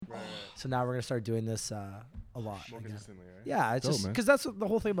So now we're gonna start doing this a lot. More consistently, right? Yeah, it's Dope, just man. because that's the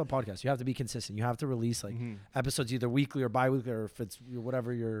whole thing about podcasts. You have to be consistent. You have to release like episodes either weekly or bi-weekly, or if it's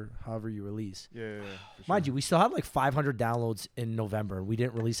however you release. Yeah. Mind you, we still had like 500 downloads in November. We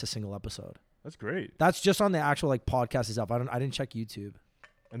didn't release a single episode. That's great. That's just on the actual like podcast itself. I didn't check YouTube.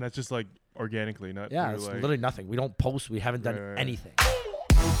 And that's just like organically, not Yeah, through, it's like, literally nothing. We don't post. We haven't done Right. anything.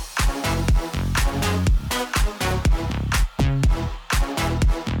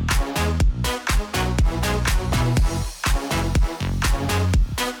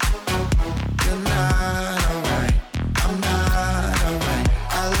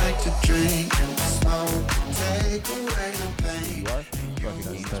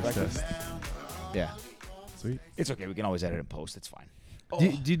 Test. Yeah. Sweet. It's okay. We can always edit and post. It's fine. Do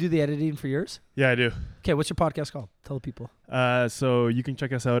you do the editing for yours? Yeah, I do. Okay, what's your podcast called? Tell the people. So you can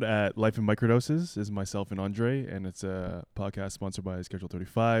check us out at Life in Microdoses. Is myself and Andre, and it's a podcast sponsored by Schedule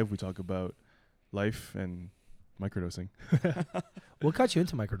 35. We talk about life and microdosing. What got you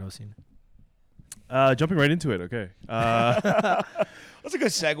into microdosing? Jumping right into it. Okay. That's a good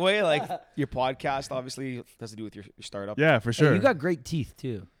segue. Like your podcast obviously has to do with your startup. Yeah, for sure. Hey, you got great teeth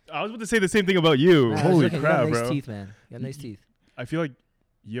too. I was about to say the same thing about you. Man, Holy you crap, got nice bro. teeth, man. You got nice teeth. I feel like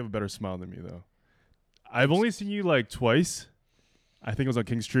you have a better smile than me, though. I've only seen you like twice. I think it was on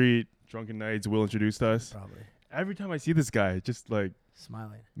King Street, Drunken Nights. Will introduced us. Probably. Every time I see this guy, just like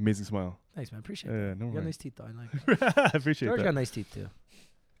Smiling. amazing smile. Thanks, man. Appreciate Yeah, it. no You got worries. nice teeth, though. I like. I appreciate George that. got nice teeth too.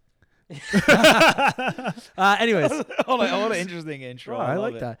 Anyways, What an interesting intro. oh, I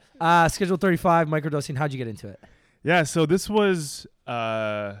like that. Schedule 35, microdosing. How'd you get into it? Yeah, so this was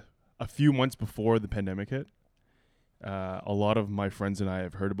a few months before the pandemic hit. A lot of my friends and I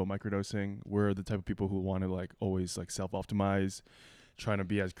have heard about microdosing. We're the type of people who want to like always like self-optimize, trying to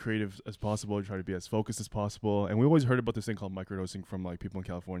be as creative as possible, try to be as focused as possible. And we always heard about this thing called microdosing from like people in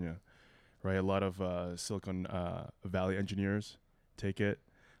California, right? A lot of Silicon Valley engineers take it.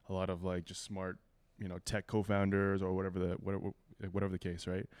 A lot of like just smart, tech co-founders or whatever the case,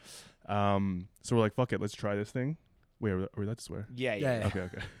 right? So we're like, fuck it, let's try this thing. Wait, are we allowed to swear? Yeah. Okay.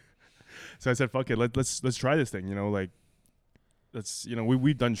 So I said, fuck it, let's try this thing. We've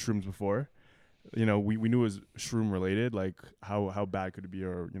done shrooms before. We knew it was shroom related. Like how bad could it be,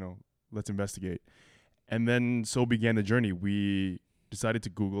 or let's investigate. And then so began the journey. We decided to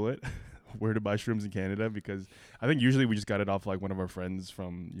Google it, where to buy shrooms in Canada, because I think usually we just got it off like one of our friends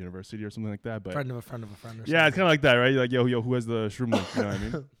from university or something like that. But Friend of a friend of a friend. Or something. yeah, it's kind of like that, right? Like yo, who has the shroom link? You know what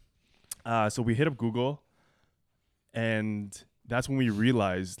I mean? So we hit up Google, and that's when we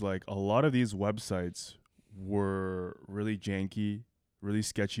realized like a lot of these websites were really janky, really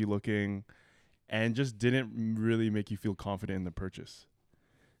sketchy looking, and just didn't really make you feel confident in the purchase.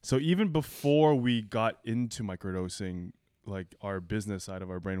 So even before we got into microdosing, like our business side of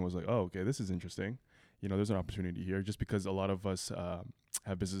our brain was like, oh, okay, this is interesting. There's an opportunity here, just because a lot of us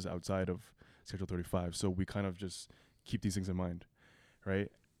have business outside of Schedule 35. So we kind of just keep these things in mind, right?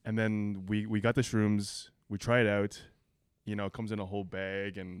 And then we got the shrooms, we try it out. It comes in a whole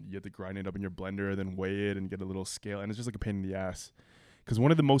bag, and you have to grind it up in your blender, then weigh it and get a little scale. And it's just like a pain in the ass. Because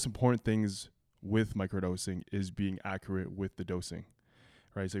one of the most important things with microdosing is being accurate with the dosing,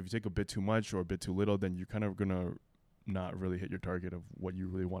 right? So if you take a bit too much or a bit too little, then you're kind of going to not really hit your target of what you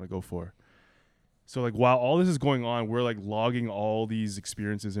really want to go for. So like while all this is going on, we're like logging all these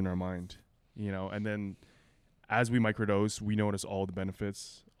experiences in our mind, and then as we microdose, we notice all the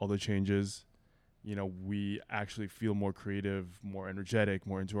benefits, all the changes. We actually feel more creative, more energetic,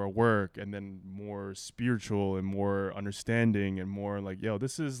 more into our work, and then more spiritual and more understanding and more like,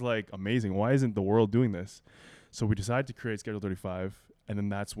 this is like amazing. Why isn't the world doing this? So we decided to create Schedule 35, and then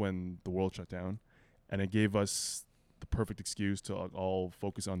that's when the world shut down, and it gave us the perfect excuse to all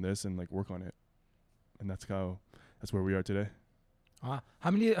focus on this and like work on it. And that's where we are today. How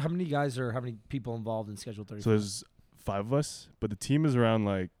many guys or how many people involved in Schedule 35? So there's 5 of us, but the team is around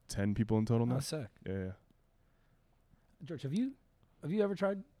like 10 people in total now. That's sick. Yeah. George, have you ever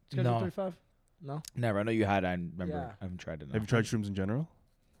tried Schedule 35? No. Never. I know you had. I remember. Yeah. I haven't tried it. No. Have you tried shrooms in general?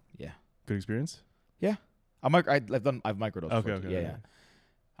 Yeah. Good experience? I've microdosed. Okay. before, yeah.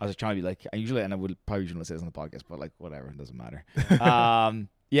 I was trying to be like, and I would probably usually say this on the podcast, but like whatever, it doesn't matter.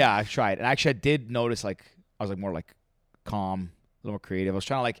 Yeah, I've tried, and actually I did notice like I was like more like calm, a little more creative. I was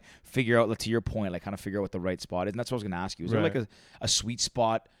trying to like figure out, like, to your point, like kind of figure out what the right spot is, and that's what I was going to ask you. Is there like a sweet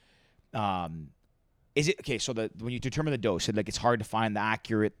spot? Is it okay? So when you determine the dose, it's hard to find the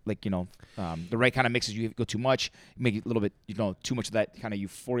accurate, the right kind of mixes. You go too much, make it a little bit, too much of that kind of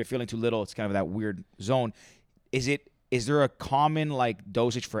euphoria, feeling too little. It's kind of that weird zone. Is it is there a common like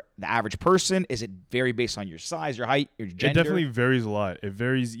dosage for the average person? Is it vary based on your size, your height, your gender? It definitely varies a lot. It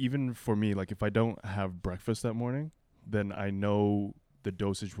varies even for me. Like if I don't have breakfast that morning, then I know the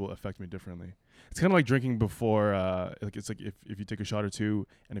dosage will affect me differently. It's kind of like drinking before, like it's like if you take a shot or two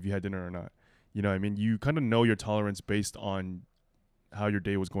and if you had dinner or not. You know what I mean? You kind of know your tolerance based on how your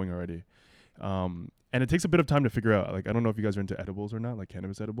day was going already. And it takes a bit of time to figure out. Like, I don't know if you guys are into edibles or not, like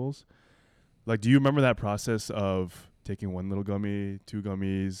cannabis edibles. Like, do you remember that process of taking one little gummy, 2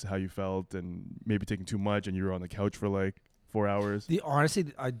 gummies, how you felt, and maybe taking too much and you were on the couch for like 4 hours? Honestly,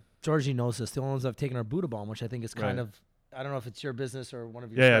 Georgie knows this. The only ones I've taken are Buddha Bomb, which I think is kind of, I don't know if it's your business or one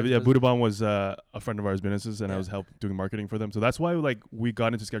of your Yeah. business. Buddha Bomb was a friend of ours' businesses, and I was doing marketing for them. So that's why like we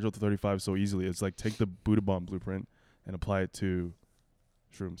got into Schedule to 35 so easily. It's like take the Buddha Bomb blueprint and apply it to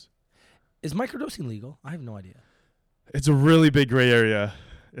shrooms. Is microdosing legal? I have no idea. It's a really big gray area.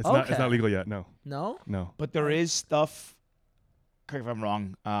 It's Okay. not legal yet. No. No? But there is stuff. Correct if I'm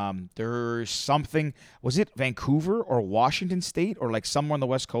wrong. There's something. Was it Vancouver or Washington State or like somewhere on the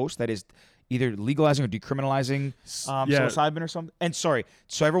West Coast that is either legalizing or decriminalizing psilocybin or something? And sorry,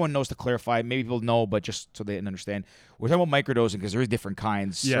 so everyone knows to clarify. Maybe people know, but just so they didn't understand, we're talking about microdosing because there is different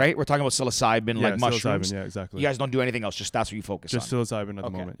kinds, right? We're talking about psilocybin, like mushrooms. Yeah, exactly. You guys don't do anything else. Just that's what you focus Just on. psilocybin at the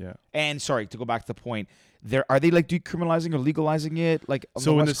moment. Yeah. And sorry to go back to the point. Are they like decriminalizing or legalizing it? Like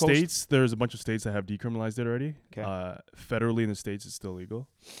so in the West Coast? States, there's a bunch of states that have decriminalized it already. Okay. Federally in the States, it's still legal.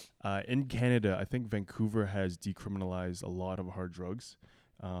 In Canada, I think Vancouver has decriminalized a lot of hard drugs.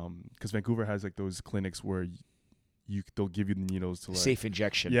 Because Vancouver has like those clinics where they'll give you the needles to like safe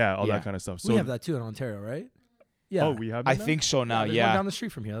injection. Yeah, all that kind of stuff. So we have that too in Ontario, right? Yeah. Oh, we have. I think so now. There's Yeah. one down the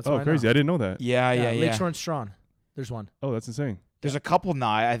street from here. That's Oh, why crazy! I didn't know that. Yeah. Lakeshore and Strawn. There's one. Oh, that's insane. There's a couple now.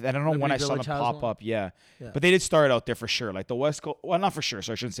 I don't know when Liberty I saw them Village has pop one. up. Yeah. Yeah. But they did start out there for sure. Like the West Coast. Well, not for sure.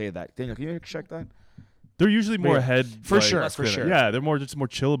 So I shouldn't say that. Daniel, can you check that? They're usually more ahead. For sure. For sure. Yeah, they're more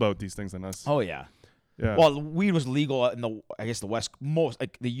chill about these things than us. Oh yeah. Yeah. Well, weed was legal in the West, most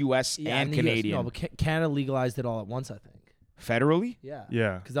like the U.S. and in the Canadian. US. No, but Canada legalized it all at once, I think. Federally. Yeah.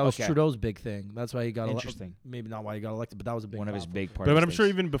 Yeah. Because that was Okay. Trudeau's big thing. That's why he got elected. Interesting. Maybe not why he got elected, but that was a big One of his problem. big parties. But I'm sure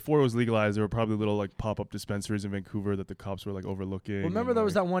even before it was legalized, there were probably little like pop-up dispensaries in Vancouver that the cops were like overlooking. Well, remember there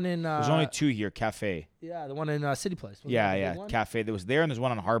was that one in. There's only 2 here. Cafe. Yeah, the one in City Place. Wasn't that the Yeah. big one? Cafe. There was there, and there's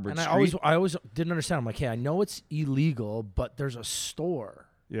one on Harvard And Street. I always didn't understand. I'm like, hey, I know it's illegal, but there's a store,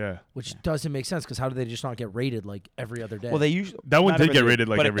 Yeah. which doesn't make sense because how do they just not get raided like every other day? Well, they usually That one not did every get day, raided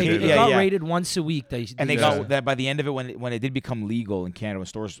like but every They day. Yeah, got yeah. raided once a week. They And they Yeah. got that by the end of it when it did become legal in Canada, when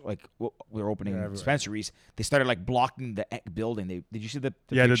stores like were opening They're everywhere. dispensaries, they started like blocking the building. Did you see the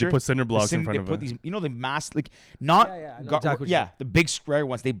Yeah, picture? they put cinder blocks The in front they of put it. these, the mass like not Yeah, I know exactly what you mean. the big square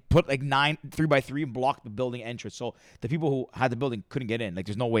ones. They put like 9 3x3 and blocked the building entrance, so the people who had the building couldn't get in. Like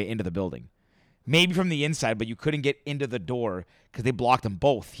there's no way into the building. Maybe from the inside, but you couldn't get into the door because they blocked them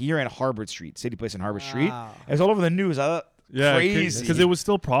both here in Harvard Street, City Place and Harvard Street. Wow. It was all over the news. Yeah, Crazy. because it was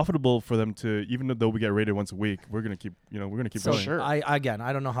still profitable for them to, even though we get raided once a week, we're gonna keep So going. Sure. I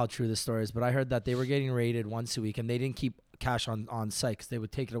don't know how true this story is, but I heard that they were getting raided once a week, and they didn't keep cash on site because they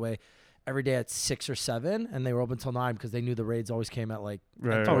would take it away every day at 6 or 7, and they were open till 9 because they knew the raids always came at like.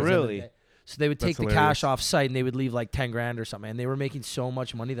 Right. towards Oh, the end of the really? day. So they would take That's the cash hilarious. off site and they would leave like 10 grand or something, and they were making so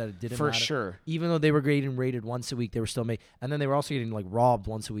much money that it didn't For matter. sure. Even though they were getting raided once a week, they were still making, and then they were also getting like robbed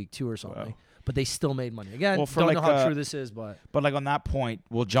once a week too or something. Wow. But they still made money. Again, Well, for don't like, know how true this is, but But like on that point,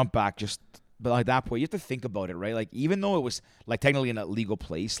 we'll jump back but like that point, you have to think about it, right? Like even though it was like technically in a legal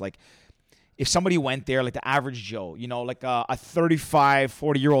place, like if somebody went there, like the average Joe, like a 35,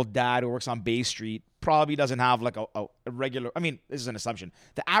 40-year-old dad who works on Bay Street probably doesn't have like a regular, I mean, this is an assumption.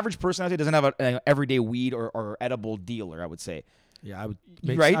 The average person out there doesn't have an everyday weed or edible dealer, I would say. yeah, I would.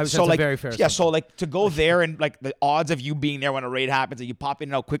 Right, I would say so that's like, a very fair. yeah, so assumption. like to go there and like the odds of you being there when a raid happens and you pop in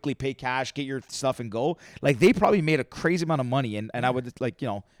and out quickly, pay cash, get your stuff and go, like they probably made a crazy amount of money. And I would like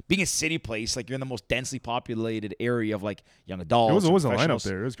being a city place, like you're in the most densely populated area of like young adults. It was always a professionals. lineup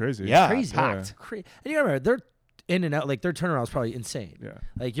there. It was crazy. Yeah, crazy, packed. And you remember they're in and out, like their turnaround is probably insane. Yeah.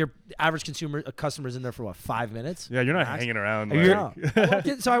 Like your average customer's in there for what, 5 minutes? Yeah, you're not Max? hanging around. You're- Like, I walked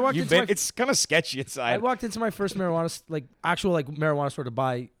in, so I walked You've into been, my, it's kind of sketchy I inside. walked into my first marijuana, actual marijuana store to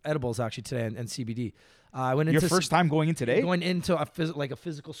buy edibles actually today and CBD. I went into Your first time going in today? going into a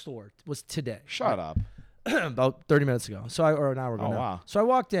physical store was today. Shut up. About 30 minutes ago. Or an hour ago. Oh, now. wow. So I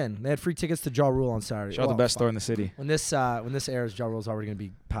walked in. They had free tickets to Ja Rule on Saturday. Shout out the best store in the city. When this airs, Ja Rule's already going to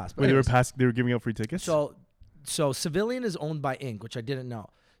be passed. But wait, anyways, they were giving out free tickets. So Civilian is owned by Inc., which I didn't know.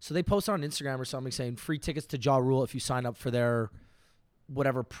 So they posted on Instagram or something saying free tickets to Ja Rule if you sign up for their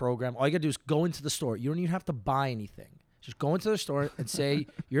whatever program. All you gotta do is go into the store. You don't even have to buy anything. Just go into the store and say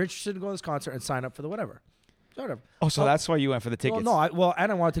you're interested in going to this concert and sign up for the whatever. Sort of. Oh, so that's why you went for the tickets. Well, no,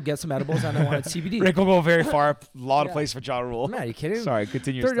 and I wanted to get some edibles, and I wanted CBD. Rick will go very far. A lot of places for Ja Rule. Man, are you kidding? Sorry,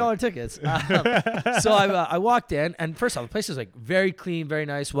 continue. $30 tickets. So I walked in, and first off, the place is like very clean, very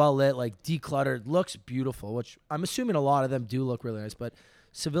nice, well lit, like decluttered, looks beautiful. Which I'm assuming a lot of them do look really nice. But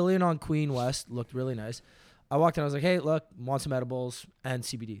Civilian on Queen West looked really nice. I walked in, I was like, hey, look, want some edibles and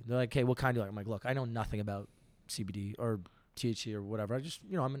CBD. They're like, hey, what kind do you like? I'm like, look, I know nothing about CBD or THC or whatever. I just,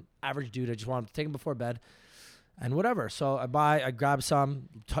 I'm an average dude. I just want to take them before bed and whatever. So I grabbed some,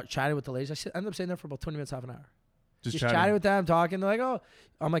 chatted with the ladies. I ended up staying there for about 20 minutes, half an hour. Just chatting with them, talking. They're like, oh,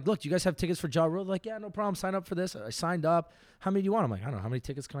 I'm like, look, do you guys have tickets for Ja Rule? They're like, yeah, no problem. Sign up for this. I signed up. How many do you want? I'm like, I don't know. How many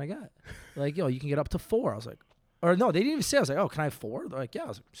tickets can I get? They're like, yo, you can get up to 4. I was like, or no, they didn't even say. I was like, oh, can I have 4? They're like, yeah. I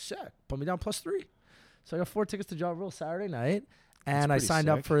was like, sick. Put me down +3. So I got 4 tickets to Ja Rule Saturday night, and I signed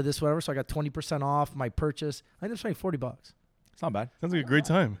up for this whatever. So I got 20% off my purchase. I ended up spending $40. It's not bad. Sounds like a great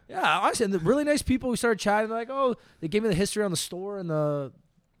time. Yeah, honestly, and the really nice people. We started chatting. They're like, oh, they gave me the history on the store, and the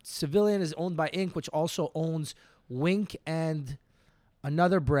Civilian is owned by Inc., which also owns Wink and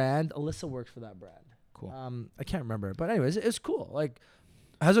another brand. Alyssa works for that brand. Cool. I can't remember, but anyways, it's cool. Like,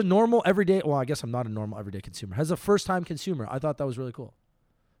 as a normal everyday. Well, I guess I'm not a normal everyday consumer. As a first-time consumer, I thought that was really cool.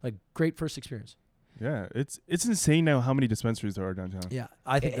 Like, great first experience. Yeah, it's insane now how many dispensaries there are downtown. Yeah,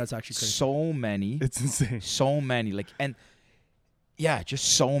 I think that's actually crazy. So many. It's insane. So many. Yeah,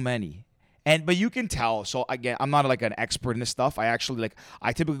 just so many. But you can tell. So again, I'm not like an expert in this stuff. I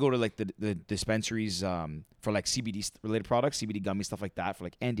typically go to like the dispensaries for like CBD related products, CBD gummy stuff like that, for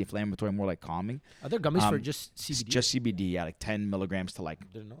like anti-inflammatory, more like calming. Are there gummies for just CBD? Just CBD, yeah, like 10 milligrams to like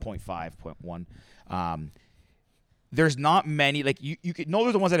 0.5, 0.1. There's not many. Like you could know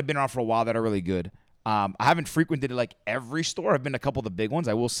there's the ones that have been around for a while that are really good. I haven't frequented like every store. I've been to a couple of the big ones.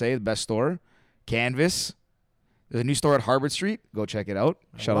 I will say the best store, Canvas. There's a new store at Harvard Street. Go check it out.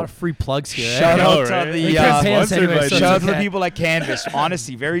 A lot of free plugs here. Shout out right? to the people at Canvas.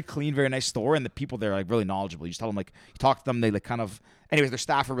 Honestly, very clean, very nice store, and the people there are like really knowledgeable. You just tell them like you talk to them, they like kind of. Anyways, their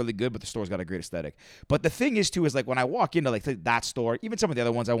staff are really good, but the store's got a great aesthetic. But the thing is too is like when I walk into like that store, even some of the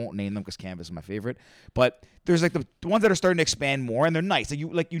other ones, I won't name them because Canvas is my favorite. But there's like the ones that are starting to expand more, and they're nice.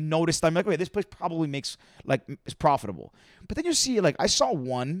 Like you notice them like, okay, this place probably makes like is profitable. But then you see like I saw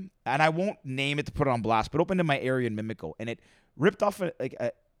one, and I won't name it to put it on blast, but opened in my area in Mimico, and it ripped off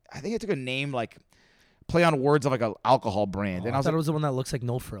I think it took a name like play on words of like an alcohol brand, and I thought it was the one that looks like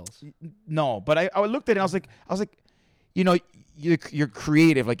No Frills. No, but I looked at it, and I was like, you're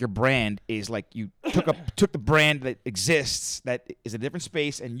creative, like your brand is like you took the brand that exists that is a different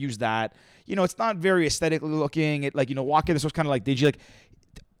space and use that. It's not very aesthetically looking. It like walk in, this was kind of like,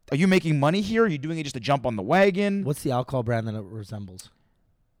 are you making money here? Are you doing it just to jump on the wagon? What's the alcohol brand that it resembles?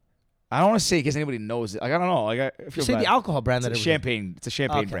 I don't want to say because anybody knows it. Like I don't know. Like I feel say bad. The alcohol brand It's a champagne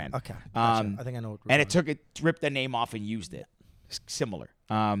brand. Okay, gotcha. I think I know. And it ripped the name off and used it. It's similar.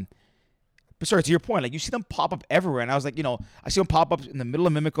 But sorry, to your point, like you see them pop up everywhere, and I was like, I see them pop up in the middle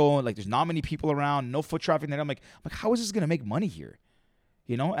of Mimico, and like there's not many people around, no foot traffic. And I'm like, how is this gonna make money here?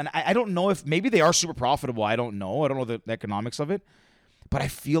 And I don't know if maybe they are super profitable. I don't know the economics of it, but I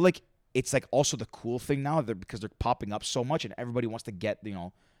feel like it's like also the cool thing now because they're popping up so much, and everybody wants to get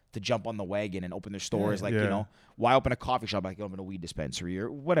to jump on the wagon and open their stores. Why open a coffee shop? I can open a weed dispensary or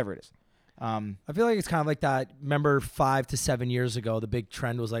whatever it is. I feel like it's kind of like that. Remember 5 to 7 years ago, the big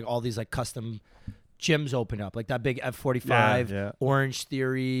trend was like all these like custom gyms open up, like that big F45, Orange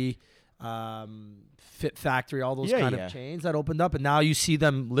Theory, Fit Factory, all those kind of chains that opened up, and now you see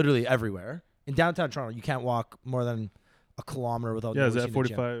them literally everywhere in downtown Toronto. You can't walk more than a kilometer without. Yeah, is that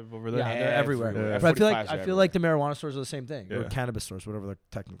 45 over there? Yeah, they're everywhere. Yeah. But I feel like the marijuana stores are the same thing, or cannabis stores, whatever they're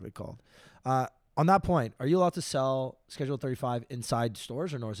technically called. On that point, are you allowed to sell Schedule 35 inside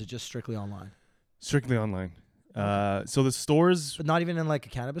stores, or is it just strictly online? Strictly online. So the stores... But not even in like a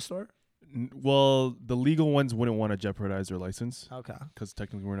cannabis store? Well, the legal ones wouldn't want to jeopardize their license. Okay. Because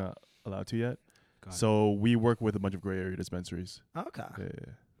technically we're not allowed to yet. So we work with a bunch of gray area dispensaries. Okay.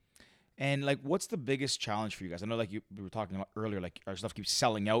 Yeah. And like, what's the biggest challenge for you guys? I know like we were talking about earlier, like our stuff keeps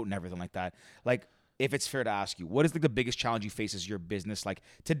selling out and everything like that. Like, if it's fair to ask you, what is like the biggest challenge you face as your business like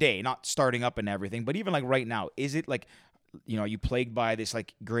today, not starting up and everything, but even like right now? Is it like, are you plagued by this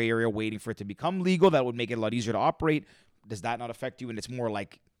like gray area waiting for it to become legal that would make it a lot easier to operate? Does that not affect you? And it's more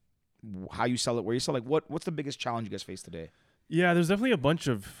like how you sell it, where you sell. Like what's the biggest challenge you guys face today? Yeah, there's definitely a bunch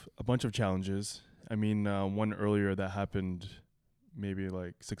of challenges. I mean, one earlier that happened maybe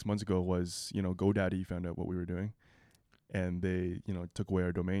like 6 months ago was, GoDaddy found out what we were doing, and they, took away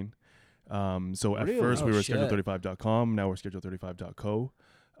our domain. So at first we were schedule35.com. Now we're schedule35.co.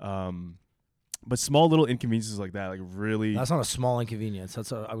 But small little inconveniences like that, like really. That's not a small inconvenience.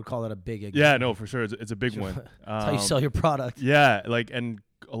 I would call it a big inconvenience. Yeah, no, for sure. It's a big one. That's how you sell your product. Yeah, like, and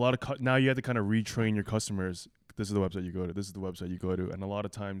a lot of now you have to kind of retrain your customers. This is the website you go to. This is the website you go to. And a lot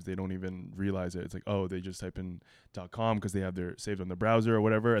of times they don't even realize it. It's like, oh, they just type in .com because they have their saved on their browser or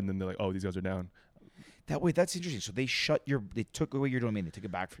whatever, and then they're like, oh, these guys are down. That's interesting. So they took away your domain. They took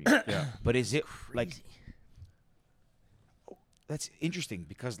it back for you. Yeah. But is it like? That's interesting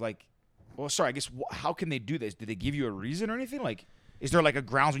because like. Well, sorry, I guess, how can they do this? Did they give you a reason or anything? Like, is there like a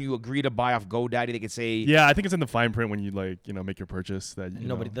grounds when you agree to buy off GoDaddy, they could say... Yeah, I think it's in the fine print when you like, make your purchase that I'm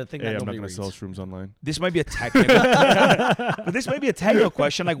not going to sell shrooms online. This might be a technical... but this might be a technical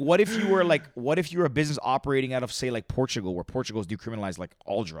question. Like, what if you were a business operating out of, say, like Portugal, where Portugal's decriminalized like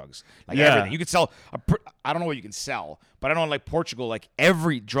all drugs? Like everything. You could sell... I don't know what you can sell, but I know in like Portugal, like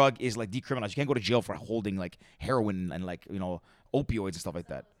every drug is like decriminalized. You can't go to jail for holding like heroin and like, opioids and stuff like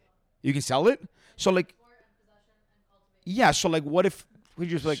that. You can sell it? So, like... Yeah, so, like, what if we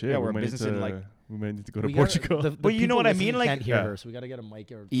just, like... Shit, yeah, we're a business in, like... We may need to go to Portugal. But you know what I mean? Like... Can't hear her, so we got to get a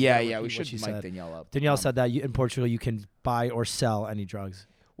mic. We should mic Danielle up. Danielle said that in Portugal you can buy or sell any drugs.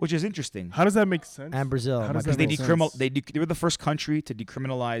 Which is interesting. How does that make sense? And Brazil. Because they were the first country to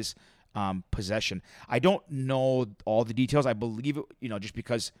decriminalize possession. I don't know all the details. I believe it, just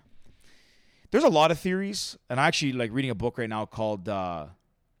because... There's a lot of theories, and I'm actually, like, reading a book right now called...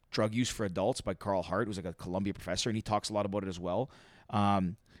 Drug Use for Adults by Carl Hart, who's like a Columbia professor, and he talks a lot about it as well.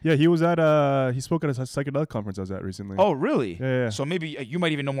 Yeah, he was at he spoke at a psychedelic conference I was at recently. Oh, really? Yeah. So maybe you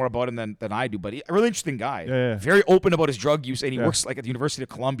might even know more about him than I do, but a really interesting guy. Yeah. Very open about his drug use, and he works like at the University of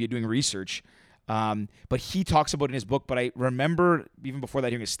Columbia doing research. But he talks about it in his book, but I remember even before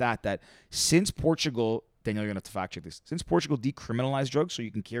that hearing a stat that since Portugal... Daniel, you're going to have to fact check this. Since Portugal decriminalized drugs, so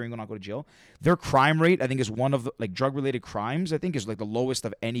you can carry and not go to jail, their crime rate, I think, is one of the, like, drug-related crimes, I think, is, like, the lowest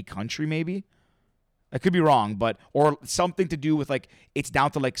of any country, maybe. I could be wrong, or something to do with, like, it's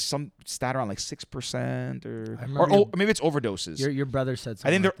down to, like, some stat around, like, 6%, or maybe it's overdoses. Your brother said something.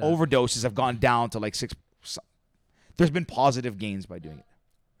 I think like their overdoses have gone down to, like, 6%. There's been positive gains by doing it.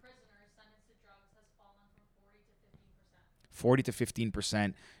 Prisoners sentenced to drugs has fallen from 40 to 15%. 40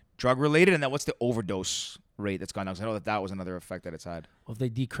 to 15%. Drug-related, and then what's the overdose rate that's gone down? Because I know that was another effect that it's had. Well, if they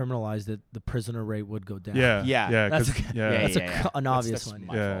decriminalized it, the prisoner rate would go down. Yeah. That's an obvious that's one.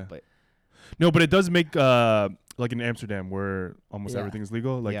 my fault, but. No, but it does make like in Amsterdam where almost everything is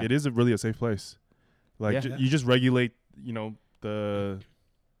legal. Like it is really a safe place. Like you just regulate,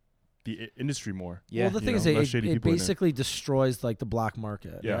 the industry more. Yeah. Well, the thing is, it basically destroys like the black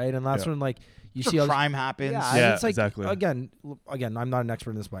market, right? And that's when like you see crime happens. Yeah, it's like, exactly. Again, I'm not an expert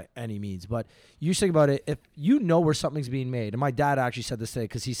in this by any means, but you think about it. If you know where something's being made, and my dad actually said this today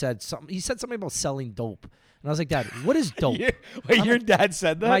because he said something about selling dope, and I was like, Dad, what is dope? Wait, your dad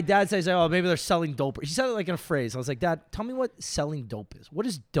said that? My dad says, oh, maybe they're selling dope. He said it like in a phrase. I was like, Dad, tell me what selling dope is. What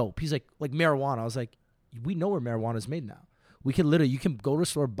is dope? He's like marijuana. I was like, we know where marijuana is made now. We can you can go to a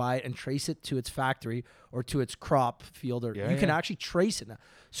store, buy it, and trace it to its factory or to its crop field, or you can actually trace it now.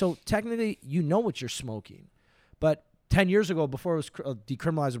 So technically, you know what you're smoking. But 10 years ago, before it was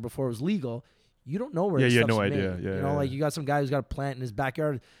decriminalized or before it was legal, you don't know where this stuff's made. idea. Like you got some guy who's got a plant in his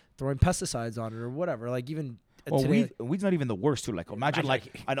backyard throwing pesticides on it or whatever. Like even today, weed's not even the worst too. Like imagine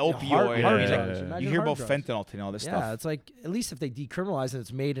like an opioid. You hear about fentanyl and all this stuff. Yeah, it's like at least if they decriminalize and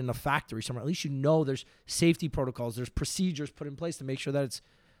it's made in a factory somewhere, at least you know there's safety protocols, there's procedures put in place to make sure that it's,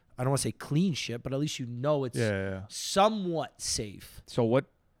 I don't want to say clean shit, but at least you know it's somewhat safe. So what,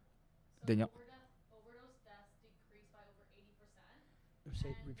 Danielle? Overdose deaths decreased by over 80%.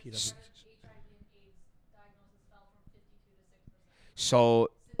 Repeat HIV and AIDS diagnoses fell from 52 to 6%. So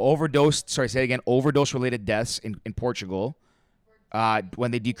overdose-related deaths in Portugal,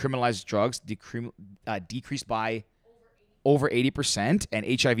 when they decriminalized drugs, decreased by over 80%,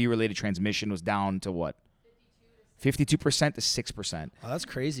 and HIV-related transmission was down to what? 52% to 6%. Oh, that's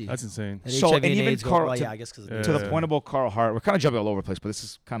crazy. That's insane. And So, HIV and even AIDS Carl, I guess because to the point about Carl Hart, we're kind of jumping all over the place, but this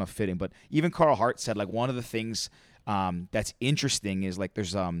is kind of fitting. But even Carl Hart said like one of the things that's interesting is like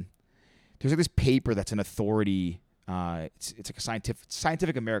there's like this paper that's an authority. It's like a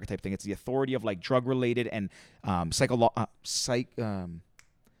Scientific America type thing. It's the authority of like drug related and not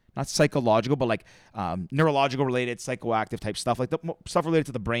psychological, but like neurological related, psychoactive type stuff, like the stuff related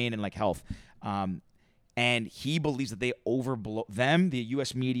to the brain and like health. And he believes that they overblow the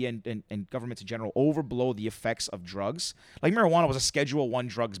U.S. media and governments in general overblow the effects of drugs. Like marijuana was a Schedule I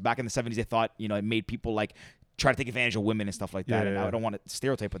drugs back in the 70s. They thought it made people like try to take advantage of women and stuff like that. And I don't want to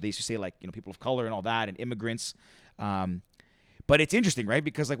stereotype, but they used to say like people of color and all that and immigrants. But it's interesting, right?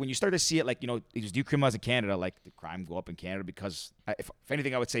 Because like when you start to see it, like it was decriminalized in Canada, like the crime go up in Canada because if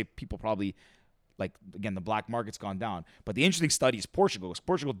anything, I would say people probably like again the black market's gone down. But the interesting study is Portugal. 'Cause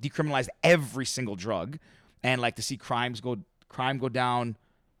Portugal decriminalized every single drug, and like to see crime go down,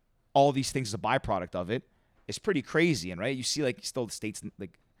 all these things as a byproduct of it is pretty crazy. And right, you see like still the states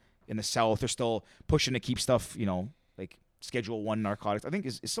like in the South, they're still pushing to keep stuff, like Schedule 1 narcotics. I think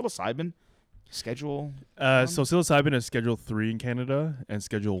is psilocybin Schedule. So psilocybin is Schedule 3 in Canada and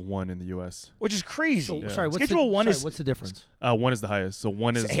Schedule 1 in the U.S. Which is crazy. So, Yeah. Sorry, what's the difference? 1 is the highest. So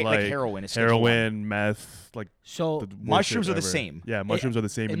 1 is like like heroin. Is Schedule 1. heroin, meth, like So the worst Mushrooms shit are the ever. same. Yeah, mushrooms are the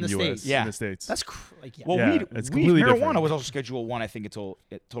same in in the the U.S. States. Yeah. In the States. that's yeah. Well, Yeah, weed, it's weed completely marijuana different. was also Schedule 1, I think, until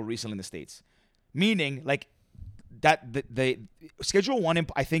recently in the States. Meaning, like, that the Schedule 1,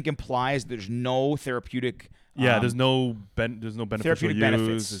 I think, implies there's no therapeutic. Yeah, there's no beneficial therapeutic use.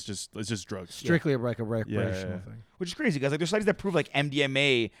 benefits. It's just drugs. strictly like a recreational Yeah. thing. Which is crazy, because like, there's studies that prove, like,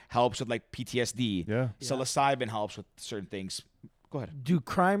 MDMA helps with, like, PTSD. Yeah. Psilocybin helps with certain things. Go ahead.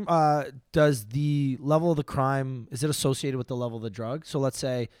 Does the level of the crime, is it associated with the level of the drug? So let's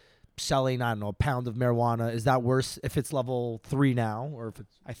say selling, I don't know, a pound of marijuana, is that worse if it's level 3 now, or if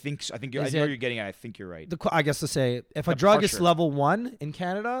it's I think you're, I Is know it- what you're getting at. I think you're right. I guess to say, if a The drug is pressure. level 1 in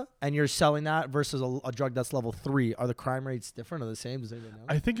Canada and you're selling that versus a drug that's level 3, are the crime rates different or the same? Does anyone know?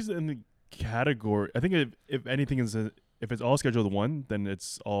 I think it's in the category. I think if anything is if it's all Schedule 1, then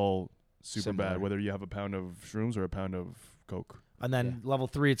it's all super Similar. bad. Whether you have a pound of shrooms or a pound of coke. And then level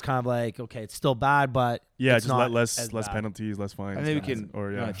 3, it's kind of like, okay, it's still bad, but Yeah, it's just not less as less bad. penalties, less fines. I think we can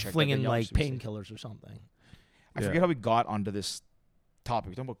or yeah. check that flinging video. like Let me see. painkillers or something. I Yeah. forget how we got onto this topic.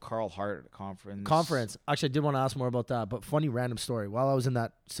 We're talking about Carl Hart at a conference. Actually, I did want to ask more about that, but funny random story. While I was in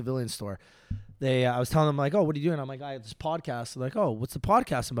that civilian store, I was telling them like, "Oh, what are you doing?" I'm like, "I have this podcast." They're like, "Oh, what's the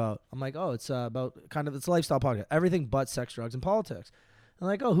podcast about?" I'm like, "Oh, it's about it's a lifestyle podcast, everything but sex, drugs, and politics." I'm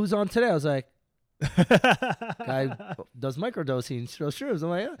like, "Oh, who's on today?" I was like, "Guy does microdosing, shows shrooms." I'm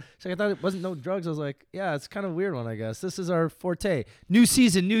like, "Yeah." So I thought it wasn't no drugs. I was like, "Yeah, it's kind of a weird one, I guess." This is our forte. New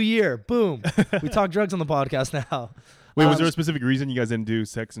season, new year, boom. We talk drugs on the podcast now. Wait, was there a specific reason you guys didn't do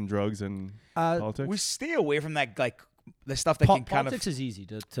sex and drugs and politics? We stay away from that, like the stuff that can kind politics is easy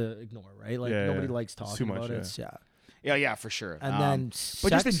to ignore, right? Like Yeah, nobody yeah. likes It's too talking much, about yeah. it. of yeah, for sure. And then but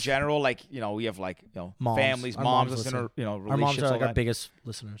just in sex, general, like we have like Moms. families, Our moms moms listen, or our moms relationships, are all like our that. biggest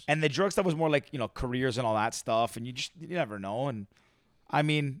listeners. And the drug stuff was more like careers and all that stuff, and you never know. And I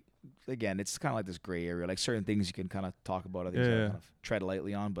mean, again, it's kind of like this gray area. Like certain things you can kind of talk about, other things you Yeah. kind of tread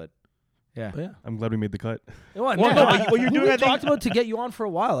lightly on. But yeah, But yeah. I'm glad we made the cut. Well, no, what you're doing, we I think- talked about to get you on for a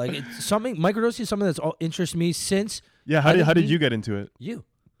while. Like it's something microdosing is something that's all interests me since Yeah, I how think did you get into it? you.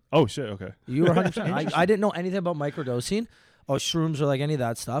 Oh shit, okay. You were 100%. I didn't know anything about microdosing or shrooms or like any of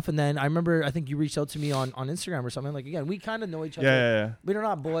that stuff. And then I remember I think you reached out to me on Instagram or something. Like again, we kind of know each other. Yeah. We're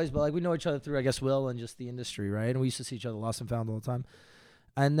not boys, but like we know each other through I guess Will and just the industry, right? And we used to see each other lost and found all the time.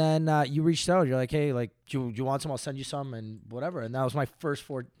 And then you reached out. You're like, hey, like, do you want some? I'll send you some and whatever. And that was my first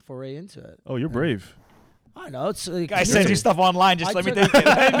foray into it. Oh, you're brave. I know. It's like, guy sends you stuff online. Just I let me took- think it.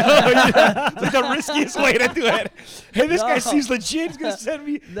 I know. It's like the riskiest way to do it. Hey, this guy No. seems legit. He's gonna send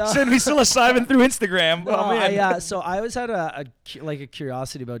me No. psilocybin through Instagram. No, Oh man. so I always had a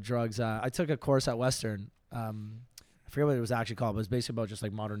curiosity about drugs. I took a course at Western. I forget what it was actually called, but it was basically about just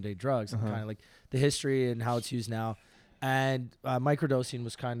like modern day drugs and kind of like the history and how it's used now. And microdosing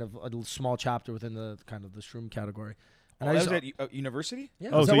was kind of a little small chapter within the kind of the shroom category. And Oh, I that used was to- at university? yeah,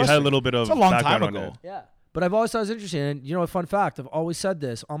 it Oh, was so at you had a Western. little bit of It's a long background time on ago. it. Yeah. But I've always thought it was interesting. And you know, a fun fact, I've always said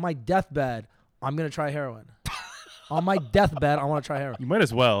this on my deathbed, I'm going to try heroin. On my deathbed, I want to try heroin. You might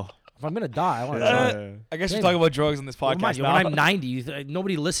as well. If I'm going to die, I want to try it. Yeah. I guess Yeah. we're talking about drugs on this Well, podcast mind you, now. when I'm 90,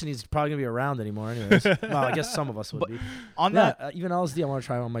 nobody listening is probably going to be around anymore anyways. Well, I guess some of us would be. on Yeah, that, even LSD, I want to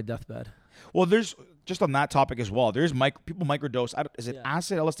try on my deathbed. well, there's just on that topic as well. There's people microdose. Is it Yeah.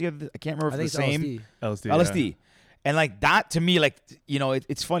 acid, LSD? I can't remember I if think it's it's the same. LSD. LSD. LSD. And like that to me, like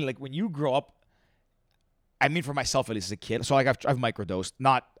it's funny. Like when you grow up, I mean, for myself at least as a kid. So like I've microdosed,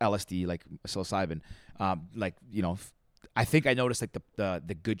 not LSD, like psilocybin. I think I noticed like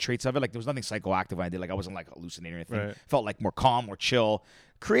the good traits of it. Like there was nothing psychoactive when I did. Like I wasn't like hallucinating or anything. Right. Felt like more calm, more chill.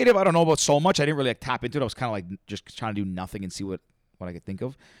 Creative, I don't know about so much. I didn't really like tap into it. I was kind of like just trying to do nothing and see what I could think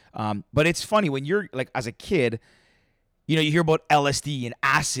of. But it's funny when you're like as a kid. You hear about LSD and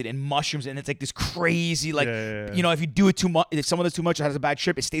acid and mushrooms, and it's like this crazy, like, Yeah. if you do it too much, if someone does too much or has a bad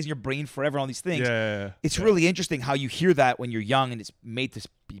trip, it stays in your brain forever, all these things. Yeah. It's really interesting how you hear that when you're young and it's made to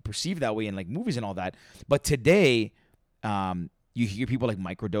be perceived that way in like movies and all that. But today, you hear people like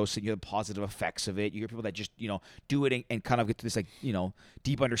microdose and you hear the positive effects of it. You hear people that just, do it and kind of get to this like,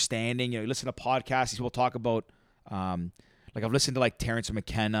 deep understanding. You listen to podcasts, these people talk about, like I've listened to like Terrence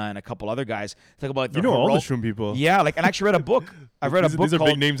McKenna and a couple other guys talk about like You know all the shroom people. Yeah, like and I actually read a book. I've read a book These are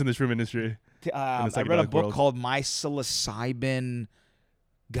called big names in the shroom industry. I read a psychedelic book world. called My Psilocybin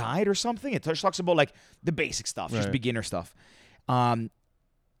Guide or something. It talks about like the basic stuff, just Right. beginner stuff.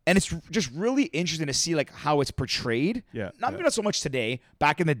 And it's just really interesting to see like how it's portrayed. Yeah, Not yeah. maybe not so much today,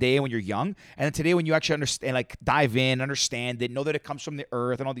 back in the day when you're young, and then today when you actually understand, like dive in, understand it, know that it comes from the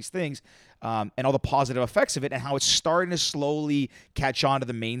earth and all these things, and all the positive effects of it, and how it's starting to slowly catch on to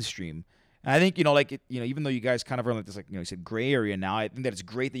the mainstream. And I think, like, even though you guys kind of are in like this, like, you said gray area now, I think that it's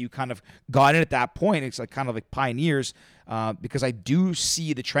great that you kind of got in at that point. It's like kind of like pioneers, because I do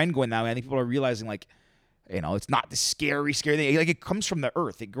see the trend going that way. I think people are realizing like, it's not the scary thing. Like it comes from the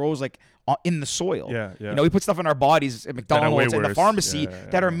earth. It grows like in the soil. Yeah, yeah. We put stuff in our bodies at way McDonald's and the worse. pharmacy Yeah,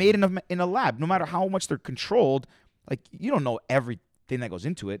 that are yeah. made in a lab. No matter how much they're controlled, like you don't know everything that goes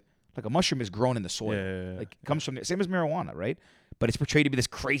into it. Like a mushroom is grown in the soil. Yeah. Like it comes from the same as marijuana, right? But it's portrayed to be this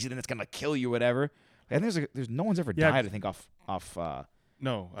crazy thing that's gonna kill you, or whatever. I think there's no one's ever Yeah. died. I think off.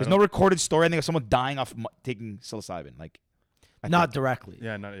 No, There's no recorded story. I think of someone dying off taking psilocybin. Like Not directly.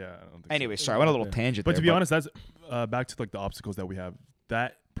 Yeah, not yeah. I don't think so. Anyway, sorry, I went a little tangent. But there, to be honest, that's back to like the obstacles that we have.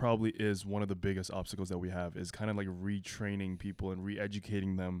 That probably is one of the biggest obstacles that we have, is kind of like retraining people and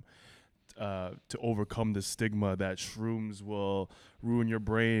re-educating them to overcome the stigma that shrooms will ruin your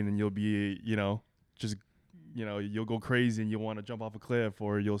brain and you'll be, you'll go crazy and you'll want to jump off a cliff,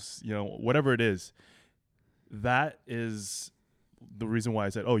 or whatever it is. That is the reason why I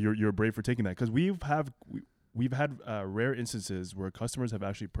said, oh, you're brave for taking that, because we've had rare instances where customers have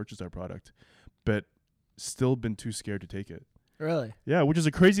actually purchased our product, but still been too scared to take it. Really? Yeah, which is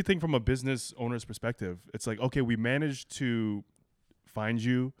a crazy thing from a business owner's perspective. It's like, okay, we managed to find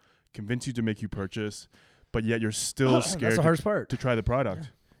you, convince you to make you purchase, but yet you're still scared That's the hardest part. to try the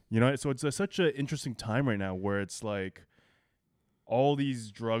product. So it's such an interesting time right now where it's like all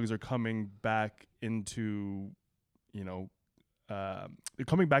these drugs are coming back into, they're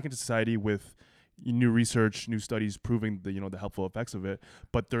coming back into society with new research, new studies proving the helpful effects of it.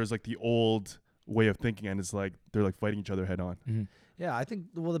 But there's like the old way of thinking, and it's like they're like fighting each other head on. Mm-hmm. Yeah, I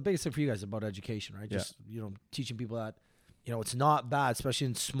think the biggest thing for you guys is about education, right? Just teaching people that it's not bad, especially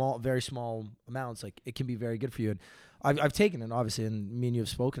in very small amounts. Like it can be very good for you. And I've taken it obviously, and me and you have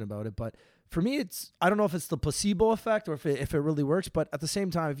spoken about it. But for me, I don't know if it's the placebo effect or if it really works. But at the same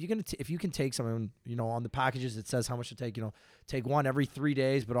time, if you can take something, on the packages it says how much to take. Take one every 3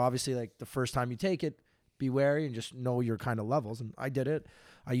 days. But obviously, like the first time you take it, be wary and just know your kind of levels. And I did it.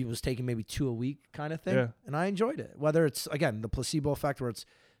 I was taking maybe 2 a week kind of thing, and I enjoyed it. Whether it's, again, the placebo effect, where it's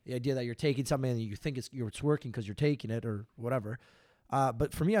the idea that you're taking something and you think it's working because you're taking it or whatever.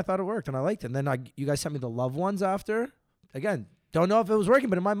 But for me, I thought it worked and I liked it. And then you guys sent me the Love Ones after. Again, don't know if it was working,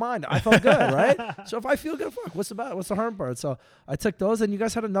 but in my mind, I felt good, right? So if I feel good, fuck, what's the harm part? So I took those, and you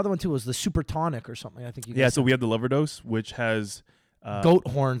guys had another one too. It was the Super Tonic or something. I think you guys Yeah, so we have the Lover Dose, which has goat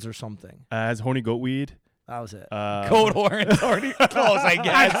horns or something. has honey goat weed. That was it. Goat horns, already close, I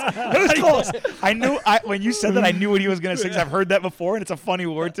guess. It was close. I knew when you said that, I knew what he was gonna say, 'cause I've heard that before, and it's a funny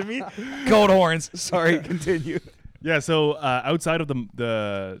word to me. Goat horns. Sorry, continue. Yeah, so outside of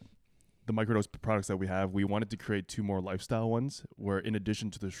the microdose products that we have, we wanted to create 2 more lifestyle ones, where in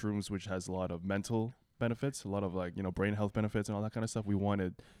addition to the shrooms, which has a lot of mental benefits, a lot of like brain health benefits and all that kind of stuff, we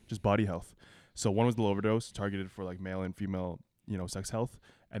wanted just body health. So one was the Lover Dose, targeted for like male and female sex health,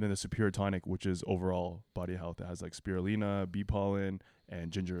 and then the Superior Tonic, which is overall body health. It has like spirulina, bee pollen,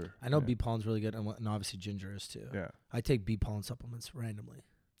 and ginger. I know bee pollen's really good, and obviously ginger is too. Yeah. I take bee pollen supplements randomly.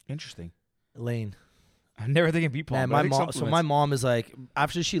 Interesting. Elaine. I've never taken bee pollen. Man, my mom is like,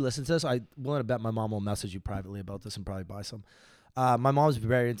 after she listens to this, I'm willing to bet my mom will message you privately about this and probably buy some. My mom's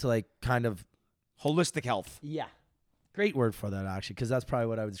very into like kind of holistic health. Yeah. Great word for that, actually, because that's probably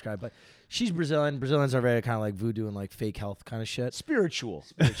what I would describe. But she's Brazilian. Brazilians are very kind of like voodoo and like fake health kind of shit. Spiritual.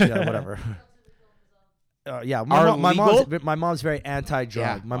 Yeah, whatever. Yeah, my mom's very anti-drug.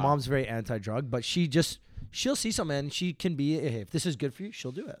 Yeah, my mom's very anti-drug, but she'll see something and she can be, hey, if this is good for you,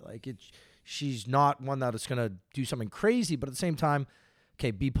 she'll do it. Like she's not one that is gonna do something crazy, but at the same time,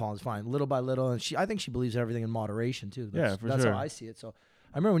 okay, bee pollen's fine, little by little, and I think she believes everything in moderation too. That's sure. how I see it. So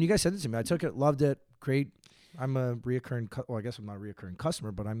I remember when you guys sent it to me, I took it, loved it, great. I'm a reoccurring. Well, I guess I'm not a reoccurring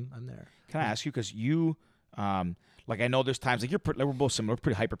customer, but I'm there. Can I ask you, because you, like I know there's times like we're both similar, we're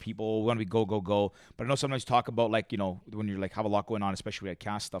pretty hyper people. We want to be go go go, but I know sometimes you talk about like when you're like have a lot going on, especially with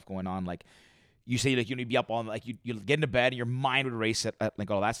cast stuff going on, like. You say like you need to be up on like you get into bed and your mind would race at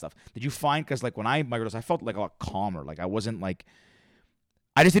like all that stuff. Did you find, because like when I microdosed, I felt like a lot calmer. Like I wasn't like,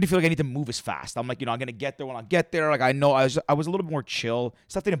 I just didn't feel like I need to move as fast. I'm like, I'm gonna get there when I get there. Like I know I was a little bit more chill.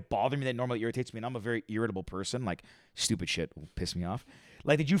 Stuff didn't bother me that normally irritates me, and I'm a very irritable person. Like stupid shit will piss me off.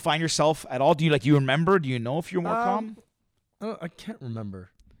 Like, did you find yourself at all? Do you remember? Do you know if you're more calm? I can't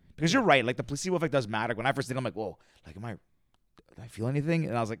remember. Because you're right. Like the placebo effect does matter. When I first did, I'm like, whoa, like did I feel anything?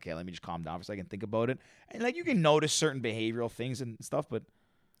 And I was like, okay, let me just calm down for a second, think about it. And like you can notice certain behavioral things and stuff, but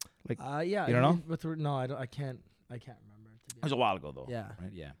like Yeah. you don't know? No, I don't. I can't remember. To be It was a while ago though. Yeah.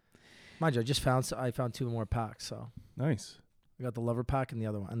 Right? Yeah. Mind you, I found 2 more packs. So Nice. I got the lover pack and the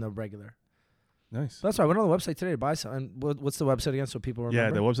other one and the regular. Nice. That's why I went on the website today to buy some. And what's the website again so people remember?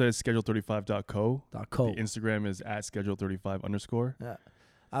 Yeah, the website is schedule35.co. .co. The Instagram is @schedule35_. Yeah.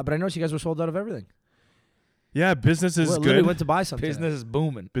 But I noticed you guys were sold out of everything. Yeah, business is Literally good. went to buy something. Business is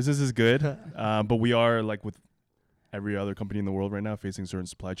booming. Business is good. But we are, like with every other company in the world right now, facing certain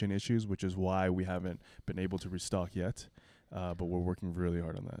supply chain issues, which is why we haven't been able to restock yet. But we're working really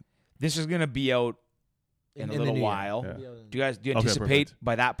hard on that. This is gonna be out in a the little new year. while. Yeah. Do you Okay, anticipate perfect.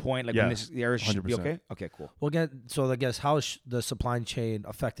 by that point, like Yeah, when this year should be 100%. okay? Okay, cool. Well, again, so I guess how the supply chain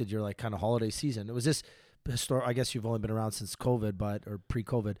affected your like kind of holiday season? Was this I guess you've only been around since COVID, or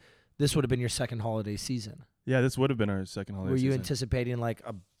pre-COVID. This would have been your second holiday season. Yeah, this would have been our second holiday Were you season. anticipating like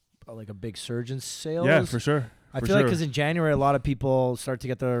a big surge in sales? Yeah, for sure. I For feel like sure. because in January a lot of people start to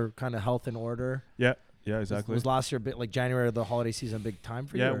get their kind of health in order. Yeah, exactly. Was last year a bit like January the holiday season a big time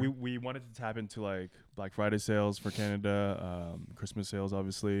for you? Yeah, or- we wanted to tap into like Black Friday sales for Canada, Christmas sales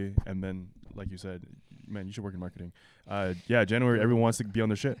obviously, and then like you said, man, you should work in marketing. January everyone wants to be on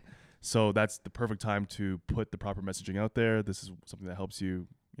their shit, so that's the perfect time to put the proper messaging out there. This is something that helps you,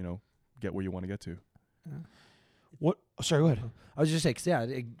 get where you want to get to. What? Sorry, go ahead. I was just saying, 'cause,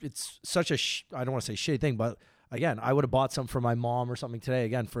 it's such a I don't want to say shitty thing, but again, I would have bought some for my mom or something today.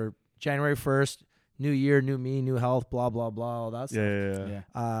 Again, for January 1st, new year, new me, new health, blah blah blah, all that stuff.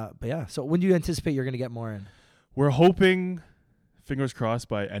 Yeah. But yeah, so when do you anticipate you're gonna get more in? We're hoping, fingers crossed,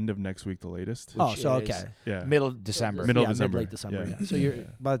 by end of next week, the latest. Oh, so is okay, Yeah. Middle of December. Middle of yeah, December. late December. Yeah. Yeah. So you're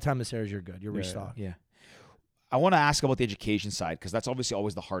by the time this airs, you're good. You're Yeah. restocked. Yeah. I want to ask about the education side because that's obviously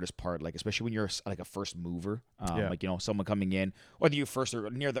always the hardest part, like especially when you're like a first mover, Yeah. like someone coming in, whether you first or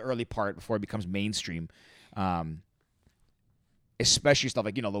near the early part before it becomes mainstream. Especially stuff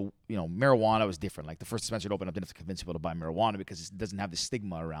like marijuana was different. Like the first dispensary to open up, didn't have to convince people to buy marijuana because it doesn't have the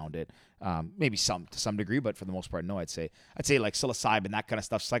stigma around it. Maybe to some degree, but for the most part, no. I'd say like psilocybin, that kind of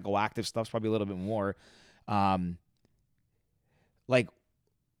stuff, psychoactive stuff's probably a little bit more.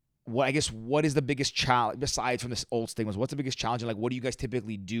 What is the biggest challenge besides from this old stigmas? What's the biggest challenge? And like, what do you guys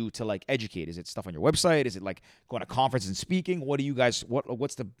typically do to like educate? Is it stuff on your website? Is it like going to conferences and speaking? What do you guys?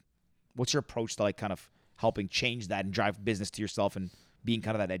 What's your approach to like kind of helping change that and drive business to yourself and being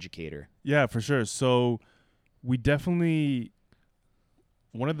kind of that educator? Yeah, for sure. So we definitely,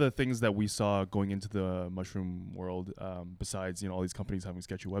 one of the things that we saw going into the mushroom world, besides, all these companies having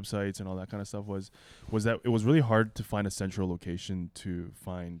sketchy websites and all that kind of stuff was that it was really hard to find a central location to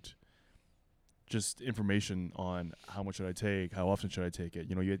find just information on how much should I take, how often should I take it.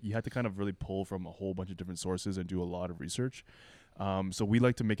 You had to kind of really pull from a whole bunch of different sources and do a lot of research. So we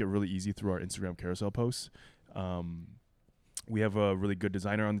like to make it really easy through our Instagram carousel posts. We have a really good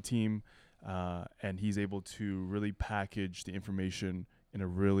designer on the team, and he's able to really package the information in a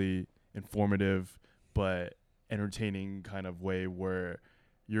really informative but entertaining kind of way where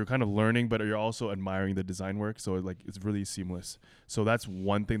you're kind of learning, but you're also admiring the design work. So it's really seamless. So that's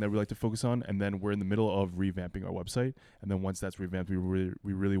one thing that we like to focus on. And then we're in the middle of revamping our website. And then once that's revamped, we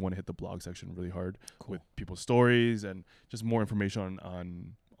really want to hit the blog section really hard with people's stories and just more information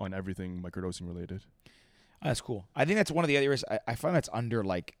on everything microdosing related. That's cool. I think that's one of the areas I find that's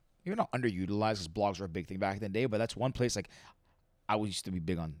maybe not underutilized because blogs were a big thing back in the day, but that's one place like I used to be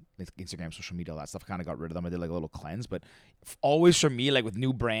big on like Instagram, social media, all that stuff. I kind of got rid of them. I did like a little cleanse, but always for me, like with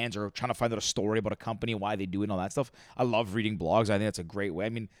new brands or trying to find out a story about a company, why they do it and all that stuff. I love reading blogs. I think that's a great way. I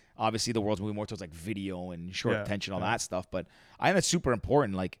mean, obviously the world's moving more towards like video and short attention, all that stuff, but I think that's super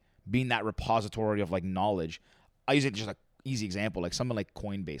important. Like being that repository of like knowledge. I use it just like easy example, like something like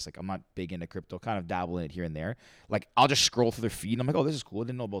Coinbase. Like I'm not big into crypto, kind of dabble in it here and there. Like I'll just scroll through their feed and I'm like, oh, this is cool. I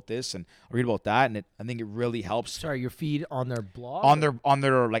didn't know about this, and I read about that, and I think it really helps. Sorry, your feed on their blog? On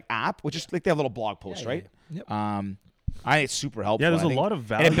their like app, which is like they have little blog posts, right? Yep. I think it's super helpful. Yeah, there's I think, a lot of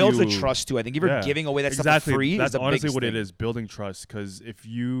value. and it builds the trust too. I think if you're giving away that stuff for free, that's is the honestly biggest what thing. it is, building trust. Because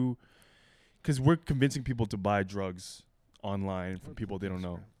we're convincing people to buy drugs online from people they don't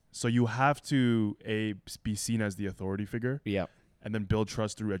know. So you have to be seen as the authority figure. Yeah. And then build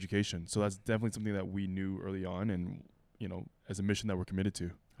trust through education. So that's definitely something that we knew early on, and as a mission that we're committed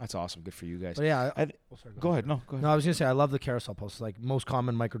to. That's awesome. Good for you guys. But yeah, Go ahead. No, go ahead. No, I was gonna say I love the carousel posts, like most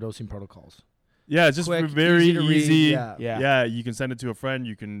common microdosing protocols. Yeah, it's just Quick, very easy to read, easy. yeah. Yeah. You can send it to a friend.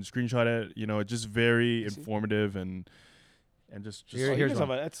 You can screenshot it. It's just very informative and just. Here's one.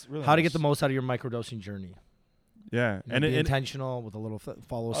 That's really How to nice. get the most out of your microdosing journey. Yeah, You know, and be it, intentional with a little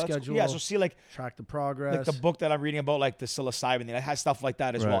follow Oh, that's cool. schedule. Yeah, so see, like track the progress. the book that I'm reading about, like the psilocybin thing, it has stuff like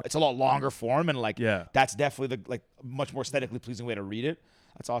that as well. Right. It's a lot longer form, and like yeah. that's definitely the like much more aesthetically pleasing way to read it.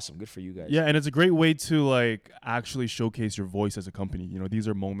 That's awesome. Good for you guys. Yeah, and it's a great way to like actually showcase your voice as a company. You know, these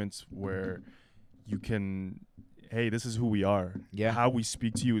are moments where you can, hey, this is who we are. Yeah. How we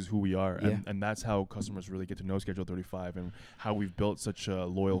speak to you is who we are. Yeah. And that's how customers really get to know Schedule 35 and how we've built such a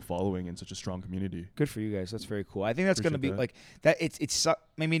loyal following and such a strong community. Good for you guys. That's very cool. I think that's going to be Appreciate like that. It's. I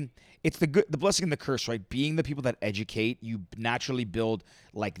mean, it's the good, the blessing and the curse, right? Being the people that educate, you naturally build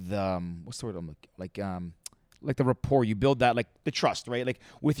like the what's the word I'm like the rapport. You build that like the trust, right? Like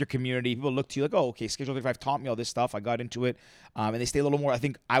with your community, people look to you like, oh, okay, Schedule 35 taught me all this stuff. I got into it, and they stay a little more. I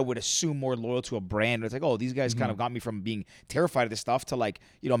think I would assume more loyal to a brand. It's like, oh, these guys kind of got me from being terrified of this stuff to like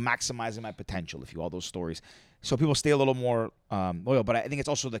maximizing my potential. If you all those stories. So people stay a little more loyal, but I think it's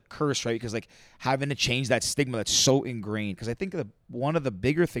also the curse, right? Because like having to change that stigma that's so ingrained. Because I think one of the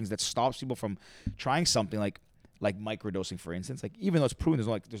bigger things that stops people from trying something like microdosing, for instance, like even though it's proven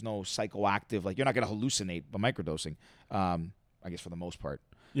there's no psychoactive, like you're not going to hallucinate by microdosing. I guess for the most part.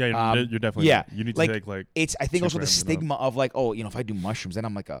 Yeah, you're definitely you need to like, take like it's I think 2 also the grams, stigma of like, oh, if I do mushrooms, then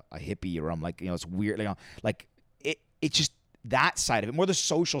I'm like a hippie, or I'm like, it's weird, like it's just that side of it. More the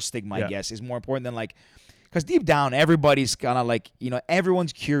social stigma, I guess, is more important than like. Because deep down, everybody's kind of like,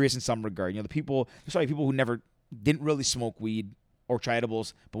 everyone's curious in some regard. There's probably people who didn't really smoke weed or try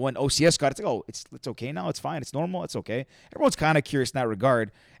edibles, but when OCS got it, it's like, oh, it's okay now, it's fine, it's normal, it's okay. Everyone's kind of curious in that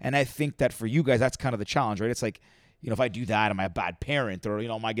regard, and I think that for you guys, that's kind of the challenge, right? It's like, if I do that, am I a bad parent, or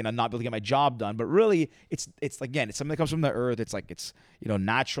am I gonna not be able to get my job done? But really, it's again, it's something that comes from the earth. It's like it's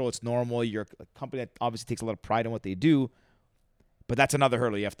natural, it's normal. You're a company that obviously takes a lot of pride in what they do. But that's another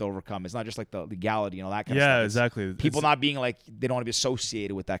hurdle you have to overcome. It's not just like the legality, that kind of stuff. yeah, It's exactly. people not being like, they don't want to be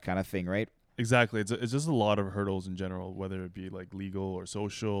associated with that kind of thing, right? Exactly. It's just a lot of hurdles in general, whether it be like legal or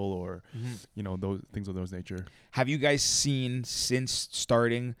social or those things of those nature. Have you guys seen since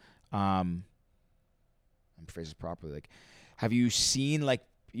starting? I'm phrasing this properly. Like, have you seen like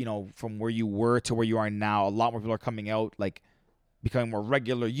from where you were to where you are now? A lot more people are coming out, like becoming more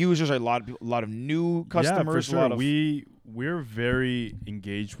regular users. A lot of new customers. Yeah, for sure. We're very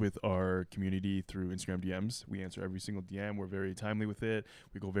engaged with our community through Instagram DMs. We answer every single DM. We're very timely with it.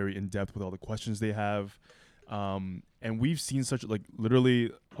 We go very in depth with all the questions they have. And we've seen such like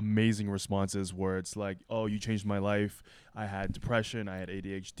literally amazing responses where it's like, oh, you changed my life. I had depression. I had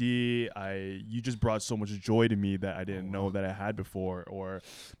ADHD. You just brought so much joy to me that I didn't know that I had before. Or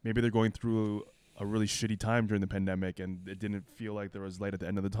maybe they're going through a really shitty time during the pandemic and it didn't feel like there was light at the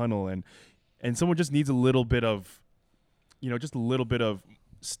end of the tunnel. And someone just needs a little bit of, just a little bit of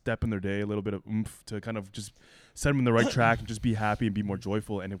step in their day, a little bit of oomph to kind of just set them in the right track and just be happy and be more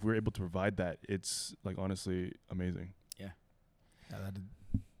joyful. And if we're able to provide that, it's like honestly amazing. Yeah,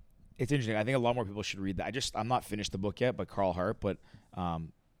 it's interesting. I think a lot more people should read that. I'm not finished the book yet, by Carl Hart, but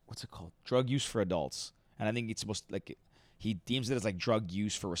what's it called? Drug Use for Adults. And I think it's supposed to, like, he deems it as like drug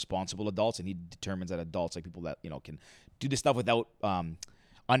use for responsible adults, and he determines that adults, like people that can do this stuff without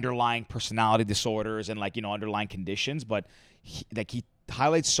underlying personality disorders and like underlying conditions, but he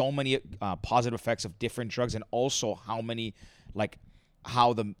highlights so many positive effects of different drugs, and also how the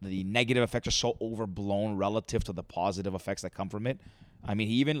negative effects are so overblown relative to the positive effects that come from it. I mean,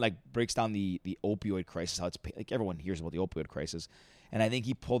 he even like breaks down the opioid crisis, how it's like everyone hears about the opioid crisis, and I think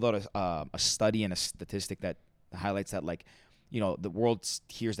he pulled out a study and a statistic that highlights that the world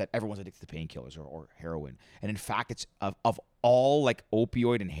hears that everyone's addicted to painkillers or heroin, and in fact, it's of all like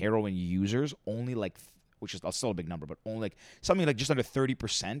opioid and heroin users, only like which is still a big number, but only like something like just under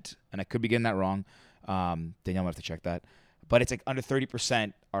 30%, and I could be getting that wrong. Danielle might have to check that. But it's like under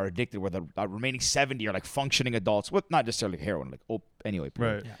 30% are addicted, where the remaining 70 are like functioning adults with not necessarily heroin, like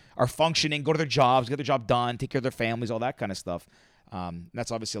Right. Yeah. are functioning, go to their jobs, get their job done, take care of their families, all that kind of stuff.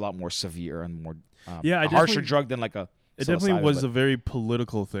 That's obviously a lot more severe and more a harsher drug than like a. It definitely was a very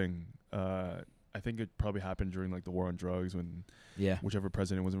political thing. I think it probably happened during like the war on drugs when whichever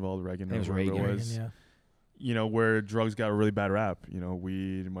president was involved, Reagan or whoever it was. Reagan, where drugs got a really bad rap.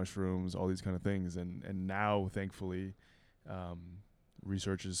 Weed, mushrooms, all these kind of things, and now thankfully,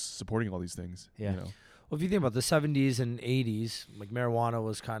 research is supporting all these things. Yeah. Well, if you think about the 70s and 80s, like marijuana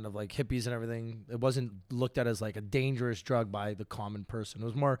was kind of like hippies and everything. It wasn't looked at as like a dangerous drug by the common person. It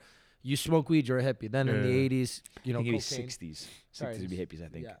was more, you smoke weed, you're a hippie. Then in the 80s, I think cocaine. 60s. 60s would be hippies, I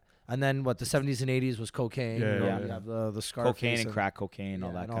think. Yeah. And then the 70s and 80s was cocaine. Yeah, You have the Scarface. Cocaine and crack cocaine,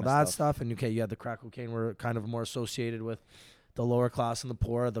 all that and kind all of that stuff. And you had the crack cocaine were kind of more associated with the lower class and the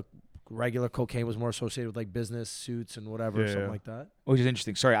poor. The regular cocaine was more associated with like business suits and whatever, something like that. Which is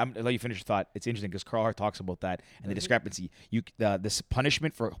interesting. Sorry, I'll let you finish your thought. It's interesting because Carl Hart talks about that and the discrepancy. This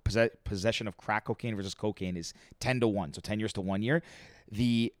punishment for possession of crack cocaine versus cocaine is 10-1, so 10 years to 1 year.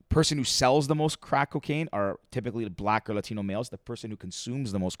 The person who sells the most crack cocaine are typically black or Latino males. The person who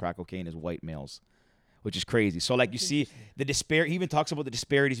consumes the most crack cocaine is white males, which is crazy. So like you see the he even talks about the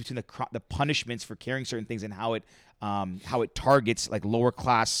disparities between the punishments for carrying certain things and how it targets like lower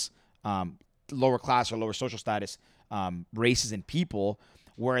class or lower social status races and people,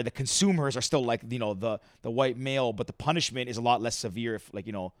 where the consumers are still like, you know, the white male, but the punishment is a lot less severe if, like,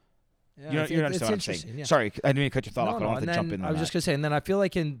 you know. Yeah, you understand what I'm saying. Yeah. Sorry, I didn't mean to cut your thought off, but I wanted to and jump then in on I was that. just gonna say, and then I feel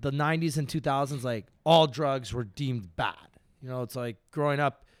like in the 90s and 2000s, like all drugs were deemed bad. You know, it's like growing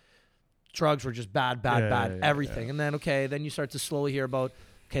up, drugs were just bad, everything. And then then you start to slowly hear about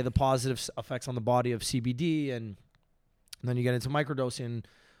the positive effects on the body of CBD, and then you get into microdosing.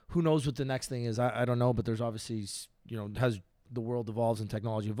 Who knows what the next thing is? I don't know, but there's obviously, you know, as the world evolves and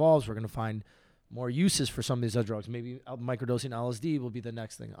technology evolves, we're gonna find more uses for some of these other drugs. Maybe microdosing LSD will be the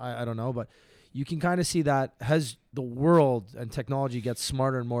next thing. I don't know, but you can kind of see that as the world and technology gets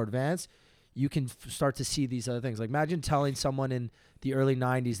smarter and more advanced, you can start to see these other things. Like imagine telling someone in the early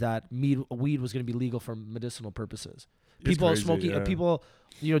 90s that weed was going to be legal for medicinal purposes. People crazy, smoking, people,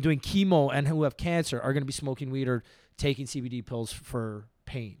 you know, doing chemo and who have cancer are going to be smoking weed or taking CBD pills for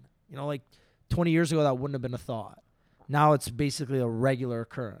pain. You know, like 20 years ago, that wouldn't have been a thought. Now it's basically a regular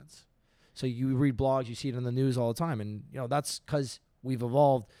occurrence. So you read blogs, you see it in the news all the time. And, you know, that's because we've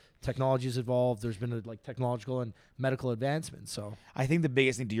evolved. Technology's evolved. There's been technological and medical advancements. So I think the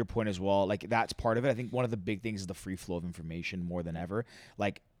biggest thing, to your point as well, like that's part of it. I think one of the big things is the free flow of information more than ever.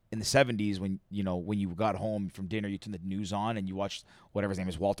 Like in the 70s, when you got home from dinner, you turned the news on and you watched whatever his name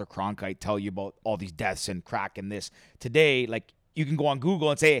is, Walter Cronkite, tell you about all these deaths and crack and this. Today, like, you can go on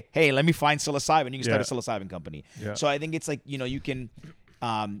Google and say, hey, let me find psilocybin. You can start a psilocybin company. Yeah. So I think it's like, you know, you can,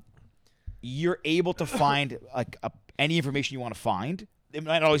 you're able to find like any information you want to find. It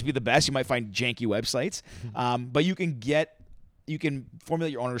might not always be the best. You might find janky websites, but you can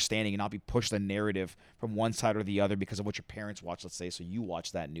formulate your own understanding and not be pushed a narrative from one side or the other because of what your parents watch, let's say. So you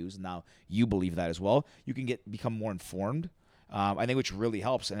watch that news, and now you believe that as well. You can become more informed. I think which really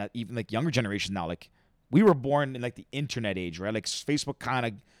helps, and that even like younger generations now, like we were born in like the internet age, right? Like Facebook kind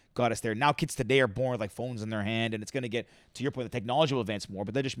of got us there. Now kids today are born with like phones in their hand, and it's going to get, to your point, the technology will advance more,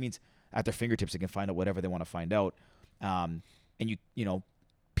 but that just means at their fingertips they can find out whatever they want to find out. And you know,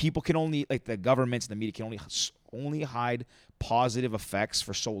 people can only, like the governments and the media can only hide positive effects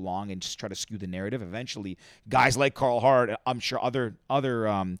for so long and just try to skew the narrative. Eventually, guys like Carl Hart, I'm sure other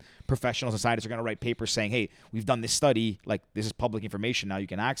professionals and scientists are going to write papers saying, hey, we've done this study, like this is public information, now you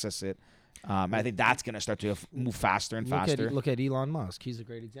can access it. I think that's going to start to move faster and faster. Look at Elon Musk. He's a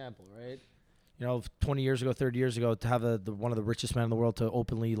great example, right? You know, 20 years ago, 30 years ago, to have one of the richest men in the world to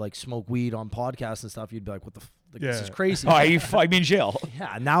openly like smoke weed on podcasts and stuff, you'd be like, what the this is crazy. Oh, I'd be in jail.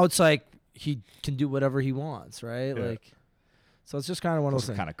 Yeah, now it's like he can do whatever he wants, right? Yeah. Like, so it's just kind of one of those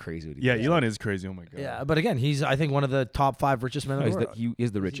things. Kind of crazy. Yeah, Elon is crazy. Oh my god. Yeah, but again, he's I think one of the top 5 richest men in the world. He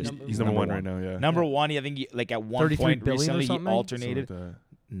is the richest. He's number one right now. Yeah. Number one. I think like at one point recently he alternated. Like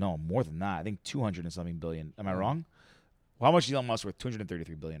no, more than that. I think 200 and something billion. Am I wrong? Well, how much is Elon Musk worth?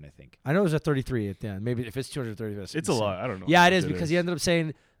 233 billion, I think. I know it was at 33 at the end. Maybe if it's 233, it's a lot. I don't know. Yeah, it is because he ended up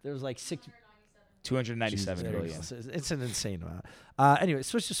saying there was like 297 billion. It's an insane amount. Anyway,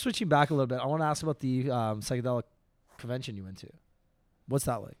 switching back a little bit, I want to ask about the psychedelic convention you went to. What's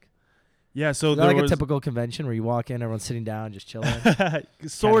that like? Yeah, so is that like a typical convention where you walk in, everyone's sitting down, just chilling?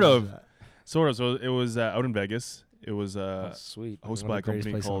 Sort of. So it was out in Vegas. It was sweet. hosted by a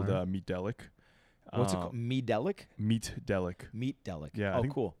company called Meatdelic. What's it called? Meatdelic? Meatdelic. Yeah.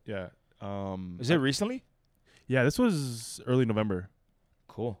 Cool. Yeah. Is it recently? Yeah, this was early November.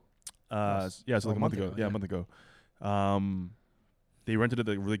 Cool. Yeah, so like a month ago. Yeah, a month ago. They rented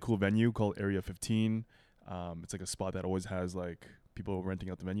a really cool venue called Area 15. It's like a spot that always has like people renting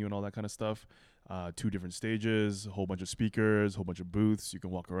out the venue and all that kind of stuff. 2 different stages, a whole bunch of speakers, a whole bunch of booths. You can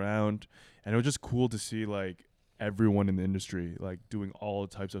walk around, and it was just cool to see like everyone in the industry like doing all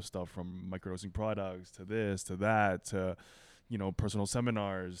types of stuff, from microdosing products to this to that to, you know, personal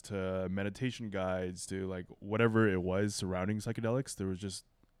seminars to meditation guides to like whatever it was surrounding psychedelics. There was just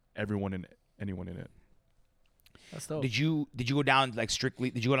everyone and anyone in it. That's dope. Did you go down like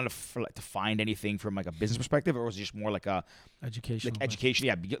strictly? Did you go down to find anything from like a business perspective, or was it just more like a education? Like education,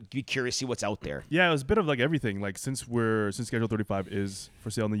 yeah. Be curious, see what's out there. Yeah, it was a bit of like everything. Like since Schedule 35 is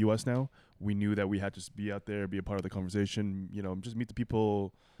for sale in the U.S. now, we knew that we had to be out there, be a part of the conversation. You know, just meet the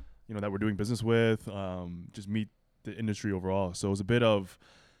people, you know, that we're doing business with. Just meet the industry overall. So it was a bit of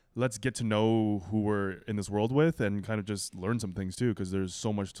let's get to know who we're in this world with and kind of just learn some things too, because there's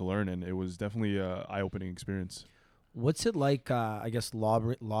so much to learn, and it was definitely a eye-opening experience. What's it like, I guess,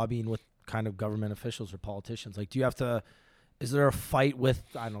 lobbying with kind of government officials or politicians? Like, do you have to, is there a fight with,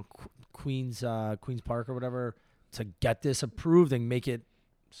 I don't know, Queen's Park or whatever to get this approved and make it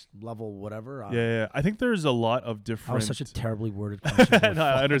level whatever? Yeah. I think there's a lot of That different... was such a terribly worded question. No,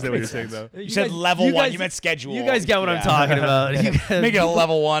 I understand what you're saying, though. You said level one. You meant schedule. You guys get what I'm Yeah. talking about. Make it a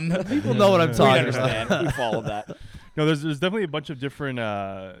level one. People know what I'm We talking understand. about. We followed that. No, there's definitely a bunch of different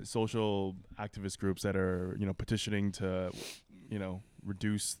social activist groups that are, petitioning to,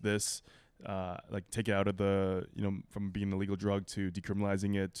 reduce this, like take it out of the, from being a legal drug to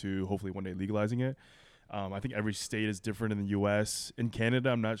decriminalizing it to hopefully one day legalizing it. I think every state is different in the U.S. In Canada,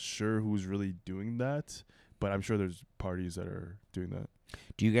 I'm not sure who's really doing that, but I'm sure there's parties that are doing that.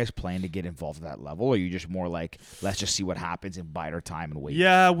 Do you guys plan to get involved at that level, or are you just more like, let's just see what happens and bide our time and wait?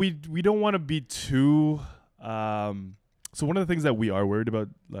 Yeah, we don't want to be too... so one of the things that we are worried about,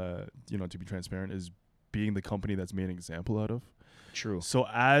 to be transparent, is being the company that's made an example out of. True. So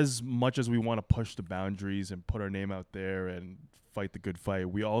as much as we want to push the boundaries and put our name out there and fight the good fight,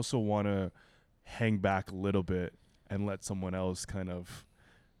 we also want to hang back a little bit and let someone else kind of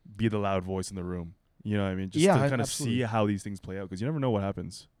be the loud voice in the room. You know what I mean? Just to kind of see how these things play out, because you never know what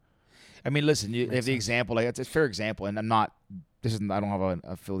happens. I mean, listen, you have the example, like it's a fair example, and I don't have an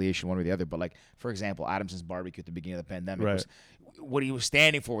affiliation one or the other, but like, for example, Adamson's barbecue at the beginning of the pandemic was, what he was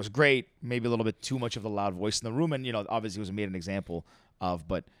standing for was great, maybe a little bit too much of the loud voice in the room, and obviously he was made an example of,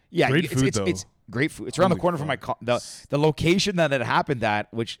 but yeah, great food, though. It's great food. It's around the corner from the location that it happened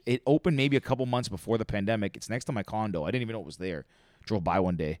at, which it opened maybe a couple months before the pandemic. It's next to my condo. I didn't even know it was there. Drove by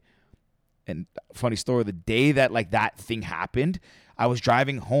one day, and funny story, the day that like that thing happened, I was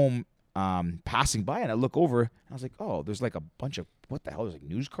driving home, passing by, and I look over and I was like, oh, there's like a bunch of, what the hell, there's like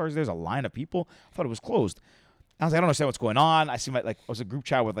news cars, there's a line of people. I thought it was closed. I was like, I don't understand what's going on. I see I was a group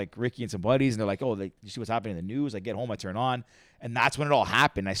chat with like Ricky and some buddies, and they're like, oh, you see what's happening in the news? I get home, I turn on, and that's when it all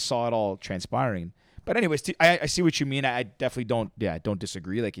happened. I saw it all transpiring. But anyways, I see what you mean. I definitely don't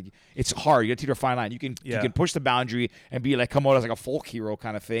disagree. Like it's hard. You got to teeter a fine line. You can push the boundary and be like, come out as like a folk hero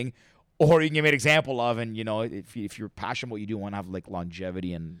kind of thing, or you can get made an example of, and if you're passionate about what you do, want to have like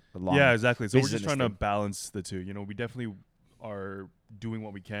longevity and long. Yeah, exactly. So we're just trying to thing. balance the two. We definitely are doing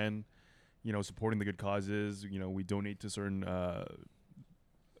what we can. Supporting the good causes. We donate to certain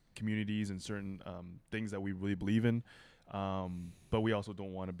communities and certain things that we really believe in, but we also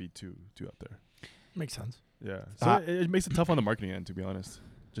don't want to be too out there. Makes sense. Yeah, so it makes it tough on the marketing end, to be honest.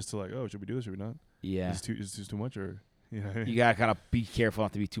 Just to like, oh, should we do this? Should we not? Yeah, is this too much, or you gotta kind of be careful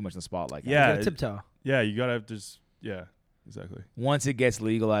not to be too much in the spotlight. Yeah, You gotta tiptoe. Yeah, you gotta just exactly. Once it gets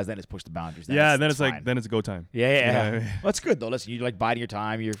legalized, then it's push the boundaries. Then then it's like fine. then it's go time. Yeah. Well, Well, that's good though. Listen, you're like biding your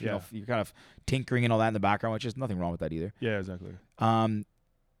time. You're you're kind of tinkering and all that in the background, which is nothing wrong with that either. yeah, exactly. I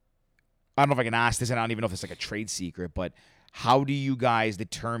don't know if I can ask this, and I don't even know if it's like a trade secret, but how do you guys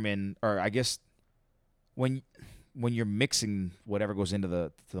determine, or I guess when you're mixing whatever goes into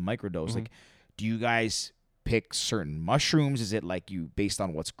the microdose, like, do you guys pick certain mushrooms? Is it like you based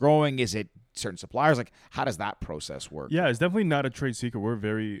on what's growing? Is it certain suppliers? Like, how does that process work? Yeah, it's definitely not a trade secret. We're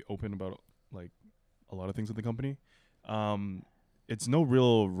very open about like a lot of things at the company. It's no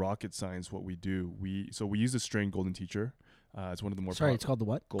real rocket science what we do. We use the strain Golden Teacher. It's one of the more Sorry, it's called the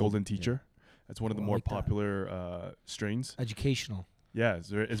what? Golden Teacher. It's one of the I more like that. popular strains. Educational. Yeah,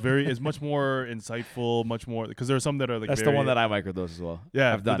 it's much more insightful, much more, because there are some that are like That's the one that I microdose as well.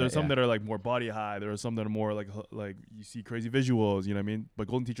 yeah. I've done There's it, some yeah. that are like more body high. There are some that are more like you see crazy visuals. You know what I mean? But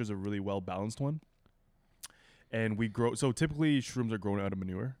Golden Teacher is a really well balanced one. And we grow. So typically shrooms are grown out of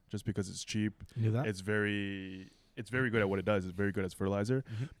manure just because it's cheap. You knew that? It's very good at what it does. It's very good as fertilizer.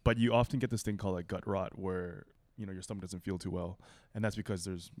 But you often get this thing called like gut rot where your stomach doesn't feel too well, and that's because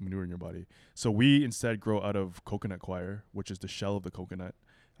there's manure in your body. So we instead grow out of coconut coir, which is the shell of the coconut.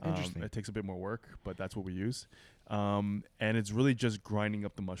 Interesting. It takes a bit more work, but that's what we use. And it's really just grinding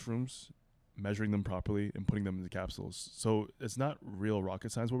up the mushrooms, measuring them properly, and putting them into capsules. So it's not real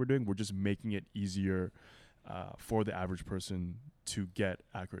rocket science what we're doing. We're just making it easier for the average person to get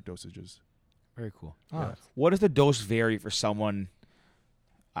accurate dosages. Very cool. Ah. What does the dose vary for someone?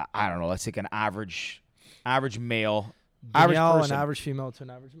 I don't know. Let's take an average male, average Male, person. an average female to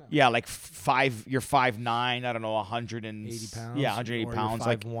an average male. Yeah, like you're 5'9", I don't know, 180 pounds. Yeah, 180 or pounds. You're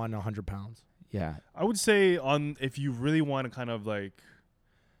Like, 5'1", 100 pounds. yeah. I would say if you really want to kind of like,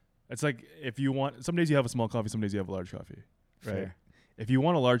 it's like if you want, some days you have a small coffee, some days you have a large coffee, right? Fair. If you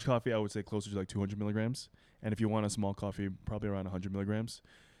want a large coffee, I would say closer to like 200 milligrams. And if you want a small coffee, probably around 100 milligrams.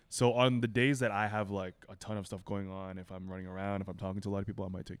 So on the days that I have like a ton of stuff going on, if I'm running around, if I'm talking to a lot of people, I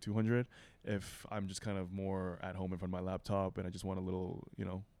might take 200. If I'm just kind of more at home in front of my laptop and I just want a little,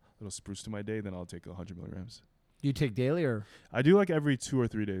 little spruce to my day, then I'll take 100 milligrams. Do you take daily or? I do like every 2 or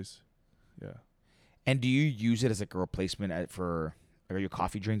 3 days. Yeah. And do you use it as like a replacement for? Are you a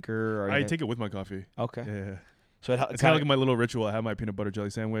coffee drinker? Or I take it with my coffee. Okay. Yeah. So It's kind of like my little ritual. I have my peanut butter jelly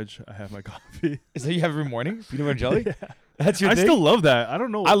sandwich. I have my coffee. Is that you have every morning? Peanut butter jelly? Yeah. That's your I thing? still love that. I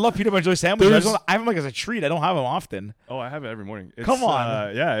don't know. I love peanut butter jelly sandwiches. There's- I have them like as a treat. I don't have them often. Oh, I have it every morning. It's, Come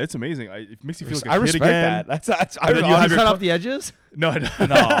on. Yeah, it's amazing. It makes you feel like a I kid respect again. that. That's And then you You have your cut co- off the edges? No.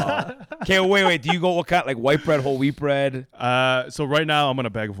 no. Okay, wait. Do you go what kind? Like white bread, whole wheat bread? So right now I'm on a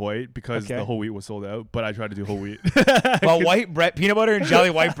bag of white because Okay. the whole wheat was sold out, but I tried to do whole wheat. But white bread, peanut butter and jelly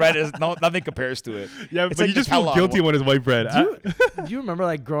white bread is nothing compares to it. Yeah, It's but like you the just feel Kellogg guilty one. when it's white bread. Do you remember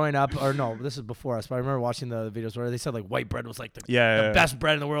like growing up, or no, this is before us, but I remember watching the videos where they said like white bread was like the Yeah. best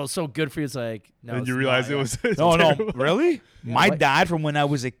bread in the world, so good for you. It's like, no. And it's you realize not, it was. it's No, terrible. really? Yeah, My white- dad from when I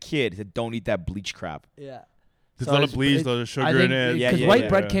was a kid said, "Don't eat that bleach crap." Yeah. There's So a lot it's- of bleach, it- there's I sugar think in it. Yeah, because yeah, white yeah.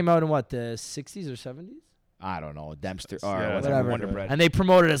 bread came out in what, the 60s or 70s? I don't know, Dempster Yeah, or what's whatever. it, Wonder Bread. And they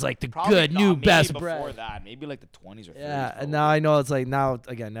promoted it as like the Probably good, not, new, maybe best before bread. that, maybe like the 20s or 30s. Yeah, and probably. now I know it's like now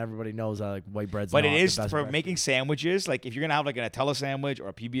again everybody knows that like white bread's But not it is the best for bread. making sandwiches. Like if you're gonna have like a Nutella sandwich or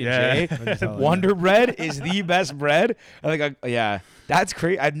a PB Yeah. and J, Wonder Bread is the best bread. I think, yeah, that's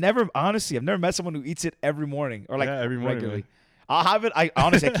crazy. I've never met someone who eats it every morning or like Yeah, every morning, regularly. man. I'll have it. I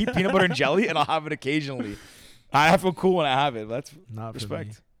honestly, I keep peanut butter and jelly, and I'll have it occasionally. I feel cool when I have it. That's Not for respect.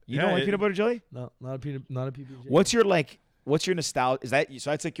 me. You Yeah, don't like it- peanut butter jelly? No, not a PB. What's your nostalgia? Is that so?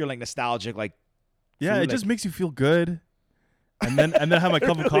 That's like your like nostalgic like. Yeah, food, it just like- makes you feel good. And then I have my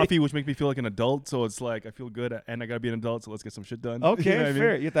cup of Really? coffee, which makes me feel like an adult. So it's like I feel good, and I gotta be an adult. So let's get some shit done. Okay, You know what I mean?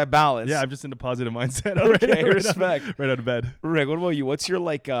 fair. You get that balance. Yeah, I'm just in a positive mindset. Okay, right respect. Right out of bed. Rick, what about you? What's your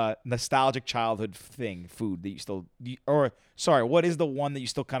like nostalgic childhood food that you still, what is the one that you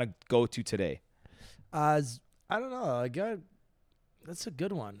still kind of go to today? I don't know. That's a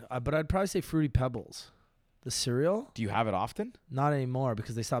good one. But I'd probably say Fruity Pebbles, the cereal. Do you have it often? Not anymore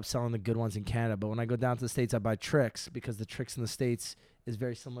because they stopped selling the good ones in Canada. But when I go down to the States, I buy Trix because the Trix in the States is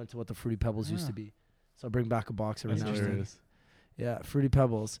very similar to what the Fruity Pebbles used to be. So I bring back a box every That's now and then. hilarious. Yeah, Fruity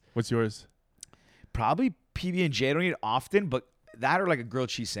Pebbles. What's yours? Probably PB and J. I don't eat it often, but that or like a grilled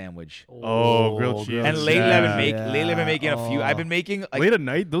cheese sandwich. Oh, grilled cheese. And Yeah. lately I've been Yeah. lately I've been making a few. I've Oh. been making like Late at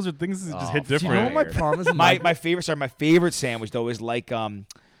night, those are things that just hit do you Do you different. know what my problem is? my favorite sandwich though is like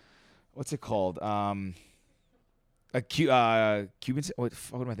what's it called? A Cuban. What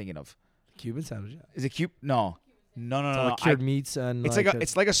am I thinking of? Cuban sandwich. Yeah. Is it Cuban? No. It's all like I- cured meats and It's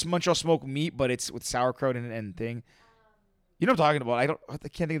like a Montreal smoked meat, but it's with sauerkraut and thing. You know what I'm talking about? I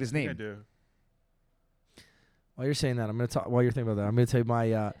can't think of his I name. do. While you're saying that, I'm gonna talk. While you're thinking about that, I'm gonna tell you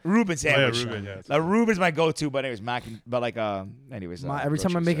my Reuben sandwich. Reuben, yeah. Reuben's my go-to, but anyways, anyways. every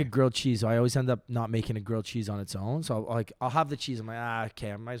time I grilled make a cheese, grilled cheese, I always end up not making a grilled cheese on its own. So I'll have the cheese. I'm like,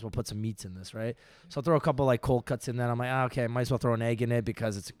 okay, I might as well put some meats in this, right? So I'll throw a couple like cold cuts in there. I'm like, okay, I might as well throw an egg in it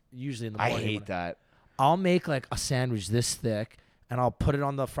because it's usually in the I morning. hate that. I'll make like a sandwich this thick, and I'll put it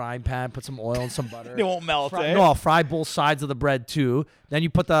on the frying pan, put some oil and some butter. It won't melt. Fry, eh? no, I'll fry both sides of the bread too. Then you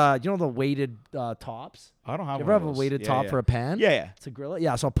put the weighted tops. I don't have. You one ever of have a those. weight Yeah, top yeah. for a pan? Yeah. To grill it?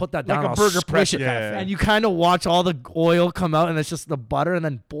 Yeah, so I'll put that Like down. a I'll burger squish press it. kind of Yeah. thing. And you kind of watch all the oil come out, and it's just the butter, and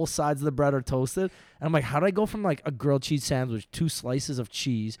then both sides of the bread are toasted. And I'm like, how do I go from like a grilled cheese sandwich, 2 slices of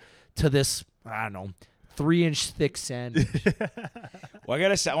cheese, to this, I don't know, 3-inch thick sandwich? Well,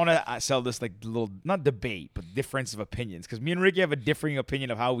 I want to sell this like little not debate, but difference of opinions because me and Ricky have a differing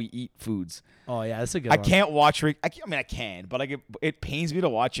opinion of how we eat foods. Oh yeah, that's a good I one. can't watch Rick. I mean, I can, but like it pains me to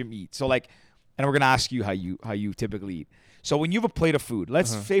watch him eat. So like, and we're gonna ask you how you typically eat. So when you have a plate of food, let's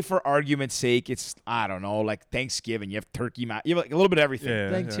say for argument's sake, it's I don't know, like Thanksgiving, you have turkey, you have like a little bit of everything. Yeah.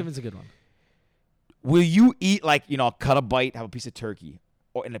 Thanksgiving's a good one. Will you eat like cut a bite, have a piece of turkey,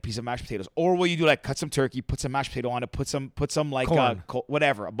 or in a piece of mashed potatoes, or will you do like cut some turkey, put some mashed potato on it, put some like Corn.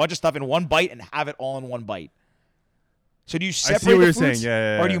 whatever, a bunch of stuff in one bite and have it all in one bite? So do you I separate see what the you're foods,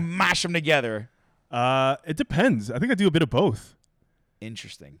 saying. Yeah. or do you mash them together? It depends. I think I do a bit of both.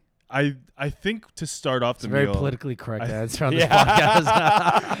 Interesting. I think to start off It's the a very meal. politically correct answer on Yeah. this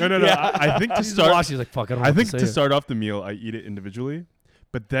podcast. No. Yeah. I think to He's start. watching, he's like, fuck, I don't know I what think to to say. start off the meal, I eat it individually,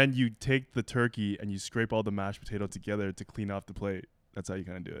 but then you take the turkey and you scrape all the mashed potato together to clean off the plate. That's how you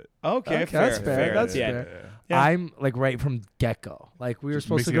kind of do it. Okay, Okay, fair, that's fair, that's yeah. fair. Yeah. I'm like right from get-go. Like we were Just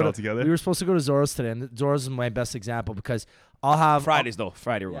supposed to mixing it go all to together? we were supposed to go to Zoro's today, and Zoro's is my best example because I'll have Fridays though.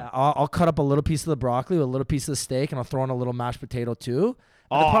 Friday we're Yeah, going. I'll cut up a little piece of the broccoli, a little piece of the steak, and I'll throw in a little mashed potato too.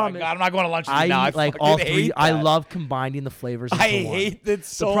 Oh my problem is, god, I'm not going to lunch with you I now. eat like fucking all hate three. I that. love combining the flavors. I into one. hate it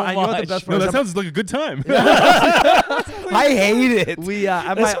so pro- I know what the much. best No, part that is. sounds like a good time. I hate it. We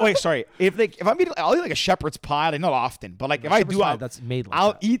at my Wait, sorry. If I'm eating, I'll eat like a shepherd's pie. Like not often, but like if I shepherd's do, pie, that's made like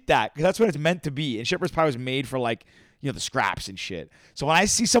I'll that. eat that because that's what it's meant to be. And shepherd's pie was made for like the scraps and shit. So when I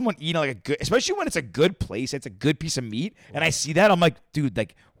see someone eating like a good, especially when it's a good place, it's a good piece of meat, and I see that, I'm like, dude,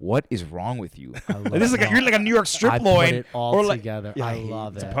 like what is wrong with you? Like, this is like you're like a New York strip I loin put it all or like together. Yeah, I I hate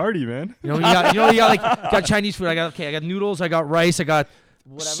love it. Party, man. You know, you got got Chinese food. I got noodles. I got rice. I got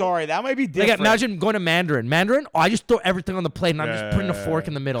whatever. Sorry, that might be Like different. imagine going to Mandarin. Mandarin, I just throw everything on the plate and I'm just putting a Yeah. fork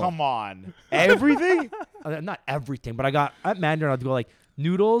in the middle. Come on, everything. Not everything, but I got at Mandarin. I'll do like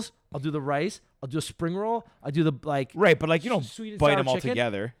noodles. I'll do the rice. I'll do a spring roll. I do the like. Right, but like you don't Sweet and bite sour them all chicken.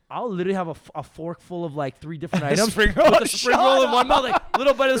 together. I'll literally have a fork full of like 3 different items. Spring roll? With the spring Shut roll in one up. mouth, like a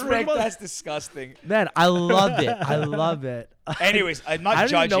little bite of the spring Rick, roll. that's disgusting. Man, I love it. I love it. Anyways, I'm not I don't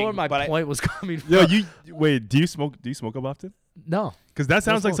judging. even know where my but point was coming from. Yo, you wait. Do you smoke up often? No. Because that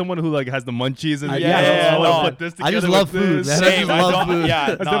sounds like smoke. someone who like has the munchies and yeah, oh, no. I'll put this I just together love with food, this. man. I Same, just love food. Yeah,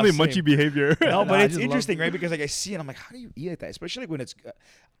 That's no, definitely same. munchy behavior. No, but I it's just love interesting, food. right? Because like I see it, I'm like, how do you eat like that? Especially like when it's,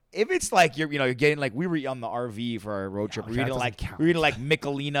 if it's like you're getting like we were on the RV for our road trip. Yeah, We that were eating doesn't like count. we were eating like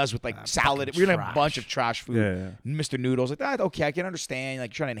Michelinas with like salad. fucking We were eating a trash. bunch of trash food. Yeah. Mr. Noodles like that. Okay, I can understand.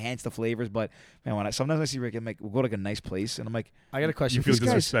 Like you're trying to enhance the flavors, but man, when sometimes I see Rick, I'm like, we'll go to like a nice place, and I'm like, I got a question You for feel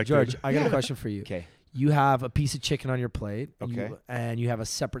you guys. disrespected. George, I got Yeah. a question for you. okay, You have a piece of chicken on your plate. Okay. And you have a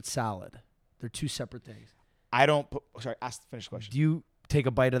separate salad. They're 2 separate things. I don't. Sorry, finish the question. Do you take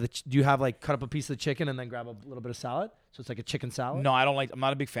a bite of the? Do you have like cut up a piece of the chicken and then grab a little bit of salad? So it's like a chicken salad. No, I don't like. I'm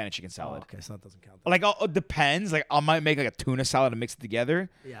not a big fan of chicken Oh, salad. okay, so that doesn't count. Like, it depends. Like, I might make like a tuna salad and mix it together.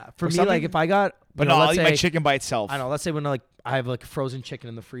 Yeah, for For me, something- like if I got, But you no, know, I'll let's eat my say- chicken by itself. I know. Let's say when like I have like frozen chicken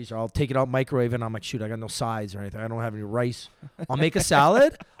in the freezer, I'll take it out, microwave, and I'm like, shoot, I got no sides or anything. I don't have any rice. I'll make a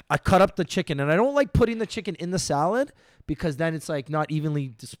salad. I cut up the chicken, and I don't like putting the chicken in the salad because then it's like not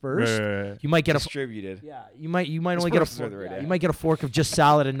evenly dispersed. Right. You might get a Distributed. yeah. You might only get a Dispersed is fork. the right Yeah, idea. you might get a fork of just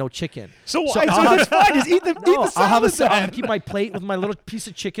salad and no chicken. So So why? So, I'll that's fine. Just eat the No, salad. I'll have a then. I'll keep my plate with my little piece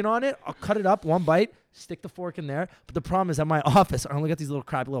of chicken on it. I'll cut it up, one bite, stick the fork in there. But the problem is at my office, I only got these little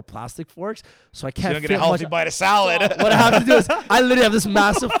crappy little plastic forks, so I So can't you don't fit get a healthy much. bite of salad. What I have to do is I literally have this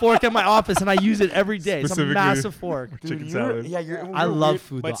massive fork in my office and I use it every day. It's a Specifically- massive fork. Chicken You're- salad. Yeah, you're. I you're love weird,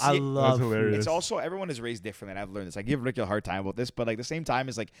 food but though. I see, love food. hilarious. It's also everyone is raised differently, and I've learned this. I give Rick a hard time about this, but like the same time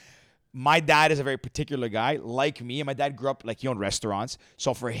is like my dad is a very particular guy, like me, and my dad grew up like he owned restaurants.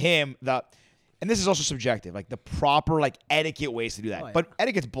 So for him, and this is also subjective, like the proper like etiquette ways to do that. Oh, yeah. But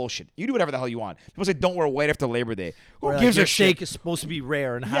etiquette's bullshit. You do whatever the hell you want. People say don't wear white after Labor Day. Who Or, like, gives your a shit? steak is supposed to be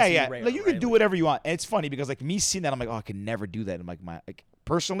rare and has Yeah, to yeah. be rare. Like you can right? do whatever you want, and it's funny because like me seeing that, I'm like, oh, I can never do that. I'm like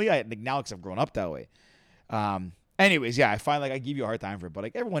personally, I like now because I've grown up that way. Anyways, yeah, I find like I give you a hard time for it, but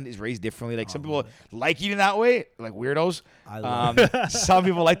like everyone is raised differently. Like some people like eating that way, like weirdos. I love Some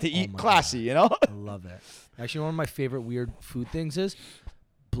people like to eat my classy, you know. I love it. Actually, one of my favorite weird food things is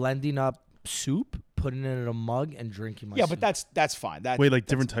blending up soup, putting it in a mug, and drinking my Yeah, soup. but that's fine. That Wait, like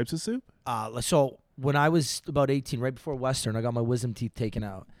different types of soup? So when I was about 18, right before Western, I got my wisdom teeth taken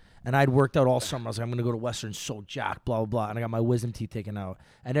out. And I'd worked out all summer. I was like, I'm going to go to Western so jacked, blah, blah, blah. And I got my wisdom teeth taken out.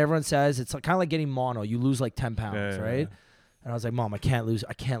 And everyone says it's kind of like getting mono. You lose like 10 pounds, Yeah, yeah, right? yeah. And I was like, Mom, I can't lose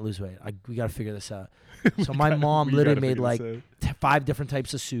weight. We got to figure this out. So my mom We literally gotta made figure like this out. 5 different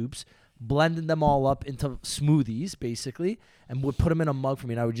types of soups, blended them all up into smoothies, basically, and would put them in a mug for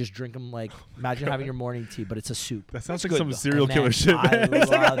me. And I would just drink them like, imagine having your morning tea, but it's a soup. That sounds That's like good, some though. serial And killer man, shit, I man.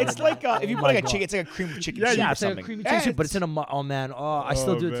 it's love like it, it's like man. if you Oh put like my a chicken, God. it's like a cream chicken Yeah, soup Yeah, or it's like a something. creamy Yeah, cheese soup, but it's in a it's- mug. Oh, man. Oh, I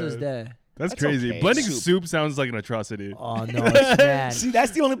still Oh, do it to this man. day. That's That's crazy. okay. Blending Soup. soup sounds like an atrocity. Oh, no, it's man. See,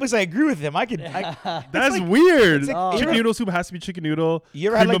 that's the only place I agree with him. I could. That's weird. like- Chicken Oh. noodle soup has to be chicken noodle. You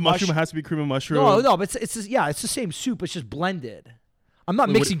ever Cream had, of like, mushroom mush- has to be cream of mushroom. No, but it's the same soup. It's just blended. I'm not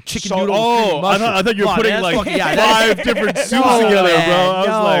Wait, mixing chicken so- noodle with cream Oh, and I mushroom. thought you were Come on, putting man, like that's fucking- yeah, that's- 5 different soups No, together, man, bro. I was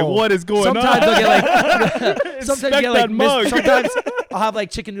no. like, what is going Sometimes on? they'll get like sometimes Inspect you get like that mug. sometimes I'll have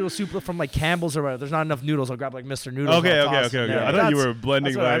like chicken noodle soup from like Campbell's or whatever. There's not enough noodles. I'll grab like Mr. Noodles. Okay, and I'll okay, toss okay, it. okay. Yeah, I thought you that's- were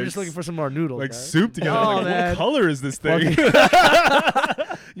blending that's what- I'm like just looking for some more noodles. like guys. soup together. Oh, Like, man. what color is this thing?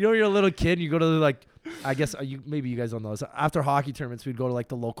 You know, when you're a little kid, you go to like, I guess maybe you guys don't know this. After hockey tournaments, we'd go to like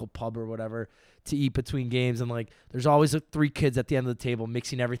the local pub or whatever to eat between games, and like there's always 3 kids at the end of the table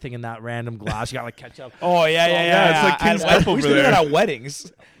mixing everything in that random glass. You got like ketchup. Oh yeah, yeah, it's like King's Cup We over used to do that there. at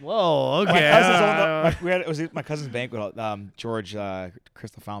weddings. Whoa, My okay. cousins owned we had, it was my cousin's banquet. George,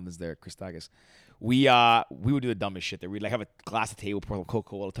 Crystal Fountains there, Christakis. we would do the dumbest shit there. We'd like have a glass of table, pour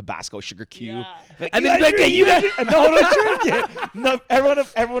Coca-Cola, Tabasco, sugar cube. Like, And then be like, "Hey, you guys-" no, don't drink it. No,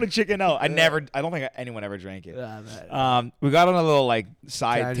 everyone would chicken out. I don't think anyone ever drank it. We got on a little like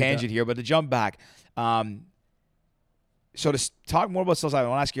side tangent here, but to jump back, so to talk more about psilocybin, I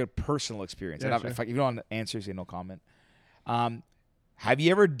want to ask you a personal experience. Yeah, And if you don't want to answer, say no comment. Have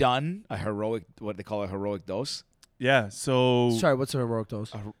you ever done what they call a heroic dose? Yeah. So Sorry, what's a heroic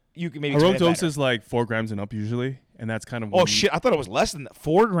dose? You can maybe heroic explain it dose better. is like 4 grams and up usually, and that's kind of Oh shit! I thought it was less than that.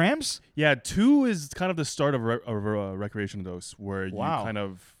 4 grams. Yeah, 2 is kind of the start of a recreational dose where Wow. you kind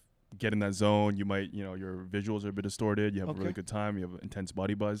of get in that zone. You might, your visuals are a bit distorted. You have a Okay. really good time. You have intense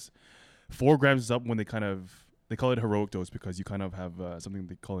body buzz. 4 grams is up when they call it heroic dose because you kind of have something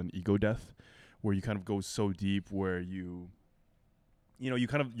they call an ego death, where you kind of go so deep where you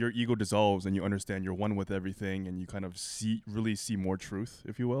kind of, your ego dissolves and you understand you're one with everything and you kind of really see more truth,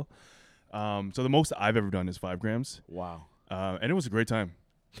 if you will. So the most I've ever done is 5 grams. Wow. And it was a great time.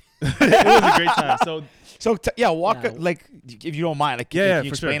 It was a great time. So Like if you don't mind, like Yeah, can you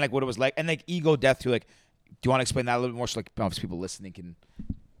for explain sure. like what it was like and like ego death too. Like, do you want to explain that a little bit more so like obviously people listening can?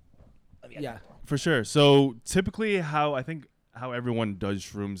 Yeah. for sure. So typically how everyone does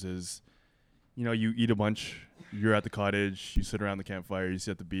shrooms is, you eat a bunch, you're at the cottage, you sit around the campfire, you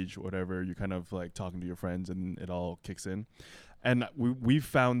sit at the beach, whatever, you're kind of like talking to your friends and it all kicks in. And we've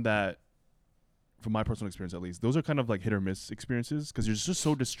found that, from my personal experience at least, those are kind of like hit or miss experiences because you're just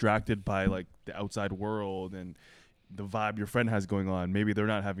so distracted by like the outside world and the vibe your friend has going on. Maybe they're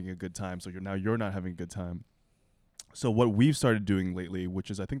not having a good time, so you're not having a good time. So what we've started doing lately, which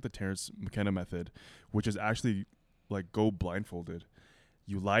is I think the Terrence McKenna method, which is actually like go blindfolded.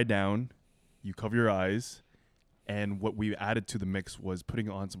 You lie down, you cover your eyes, and what we added to the mix was putting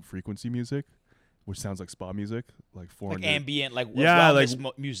on some frequency music, which sounds like spa music, like 400. Like ambient, like Yeah,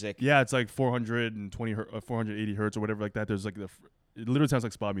 wellness music. Yeah, it's like 420 480 hertz or whatever like that. There's like it literally sounds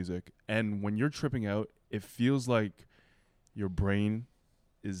like spa music. And when you're tripping out, it feels like your brain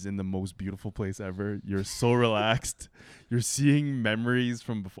is in the most beautiful place ever. You're so relaxed. You're seeing memories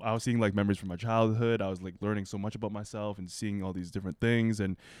from before. I was seeing like memories from my childhood. I was like learning so much about myself and seeing all these different things.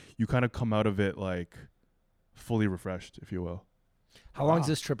 And you kind of come out of it like fully refreshed, if you will. How long does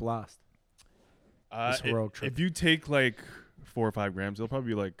this trip last? This heroic trip. If you take like 4 or 5 grams, it'll probably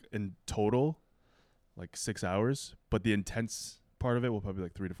be like in total like 6 hours. But the intense part of it will probably be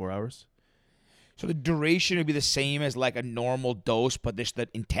like 3 to 4 hours. So the duration would be the same as like a normal dose, but this the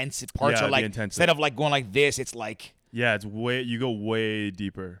intense parts Yeah, are the like intense- instead of like going like this, it's like. Yeah, you go way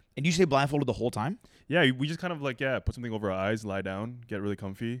deeper. And you stay blindfolded the whole time Yeah, we just kind of like, put something over our eyes, lie down, get really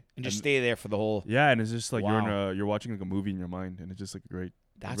comfy. and just stay there for the whole. Yeah, and it's just like Wow. you're watching like a movie in your mind, and it's just like a great,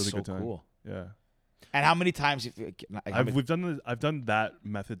 That's really so good time. cool. Yeah, And how many times? I've done that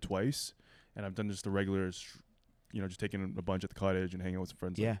method twice, and I've done just the regular, just taking a bunch at the cottage and hanging out with some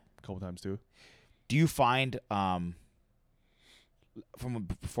friends. Yeah. like, a couple times too. Do you find from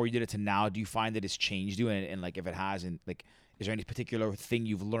before you did it to now, do you find that it's changed you? And like if it has, and like, is there any particular thing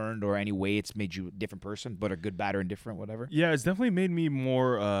you've learned or any way it's made you a different person, but a good, bad, or indifferent, whatever? Yeah, it's definitely made me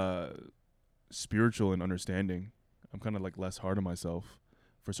more spiritual and understanding. I'm kind of like less hard on myself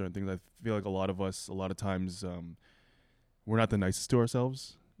for certain things. I feel like a lot of times, we're not the nicest to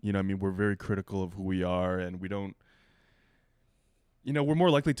ourselves. You know what I mean? We're very critical of who we are, and we don't, we're more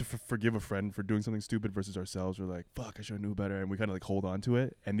likely to forgive a friend for doing something stupid versus ourselves. We're like, fuck, I should have knew better. And we kind of like hold on to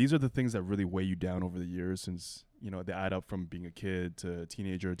it. And these are the things that really weigh you down over the years since, they add up from being a kid to a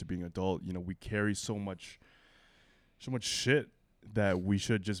teenager to being an adult. We carry so much shit that we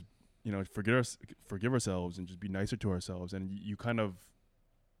should just, forgive ourselves and just be nicer to ourselves. And you kind of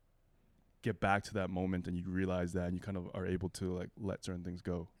get back to that moment and you realize that and you kind of are able to like let certain things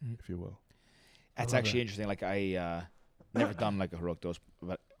go, if you will. That's actually interesting. Like I never done like a heroic dose,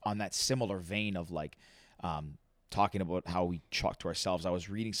 but on that similar vein of like talking about how we talk to ourselves. I was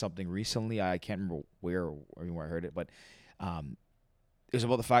reading something recently. I can't remember where I heard it, but it was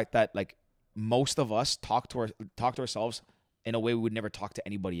about the fact that like most of us talk to ourselves in a way we would never talk to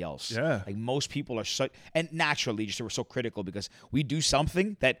anybody else. Yeah. Like most people are so, and naturally just we're so critical because we do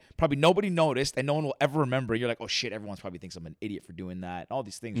something that probably nobody noticed and no one will ever remember. You're like, oh shit, everyone's probably thinks I'm an idiot for doing that. All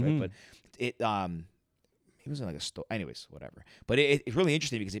these things, right? But it was in like a store. Anyways, whatever. But it's really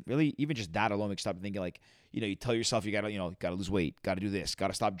interesting because it really, even just that alone makes you stop thinking like, you tell yourself you gotta lose weight, gotta do this,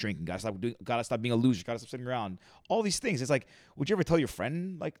 gotta stop drinking, gotta stop being a loser, gotta stop sitting around. All these things. It's like, would you ever tell your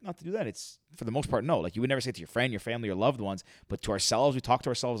friend like not to do that? It's for the most part no. Like you would never say it to your friend, your family, your loved ones, but to ourselves, we talk to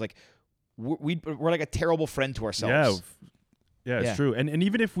ourselves like we're like a terrible friend to ourselves. Yeah, it's true. And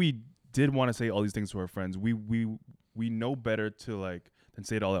even if we did want to say all these things to our friends, we know better to like than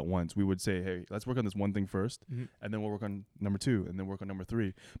say it all at once. We would say, hey, let's work on this one thing first, Mhm. and then we'll work on number 2, and then work on number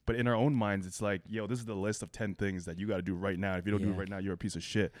 3. But in our own minds, it's like, yo, this is the list of 10 things that you got to do right now. If you don't do it right now, you're a piece of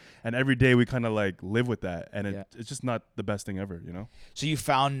shit. And every day we kind of like live with that, and it's just not the best thing ever, you know? So you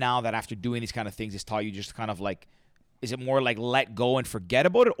found now that after doing these kind of things, it's taught you just kind of like, is it more like let go and forget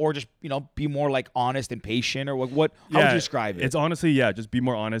about it, or just, you know, be more like honest and patient, or what how would you describe it? It's honestly, just be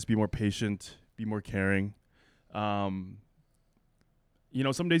more honest, be more patient, be more caring. You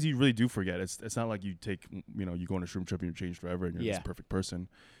know, some days you really do forget. It's not like you take, you know, you go on a shroom trip and you're changed forever and you're this perfect person.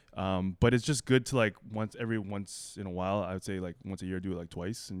 But it's just good to like once in a while, I would say like once a year, do it like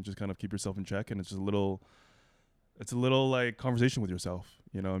twice, and just kind of keep yourself in check. And it's just a little like conversation with yourself,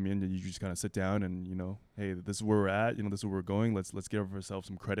 you know what I mean? You just kind of sit down and, you know, hey, this is where we're at, you know, this is where we're going. Let's give ourselves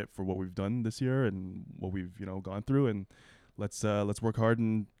some credit for what we've done this year and what we've, you know, gone through, and let's work hard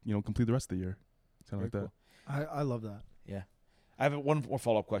and, you know, complete the rest of the year. Kind of like cool. that. I love that. Yeah. I have one more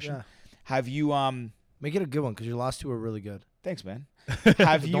follow-up question. Yeah. Have you Make it a good one, because your last 2 are really good. Thanks, man.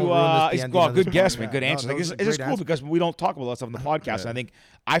 Have you? Don't ruin the ending of this Good guess, one. man. Yeah, Good no, answer. that Like, was it's a just great cool answer. because we don't talk about that stuff on the podcast. And I think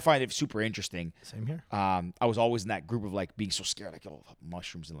I find it super interesting. Same here. I was always in that group of like being so scared, like, oh,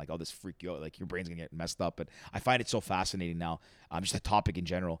 mushrooms and like, oh, this freak you out, like your brain's gonna get messed up. But I find it so fascinating now. Just the topic in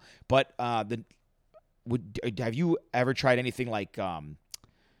general. But have you ever tried anything like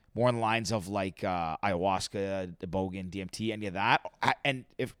more in the lines of like ayahuasca, ibogaine, DMT, any of that? And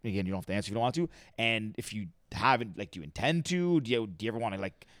if, again, you don't have to answer if you don't want to. And if you haven't, like, do you intend to? Do you ever want to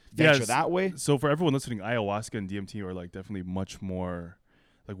like venture that way? So for everyone listening, ayahuasca and DMT are like definitely much more,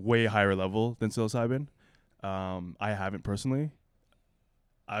 like way higher level than psilocybin. I haven't personally.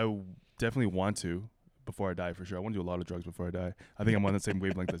 I definitely want to before I die, for sure. I want to do a lot of drugs before I die. I think I'm on the same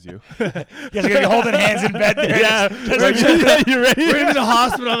wavelength as you. You guys are gonna be holding hands in bed there. Yeah. You ready? We're in the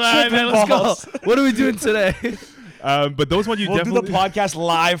hospital. All right, man, let's go. What are we doing today? But those ones We'll definitely do the podcast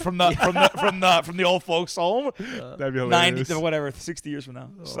live from the old folks' home. That'd be hilarious. 90 whatever, 60 years from now.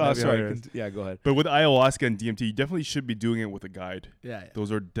 that'd be Sorry. hilarious. Yeah, go ahead. But with ayahuasca and DMT, you definitely should be doing it with a guide. Yeah.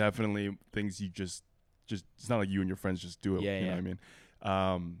 Those are definitely things you just it's not like you and your friends just do it. Yeah, you know yeah. what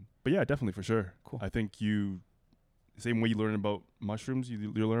I mean? But yeah, definitely, for sure. Cool. I think same way you learn about mushrooms,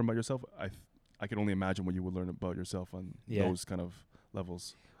 you learn about yourself. I can only imagine what you would learn about yourself on those kind of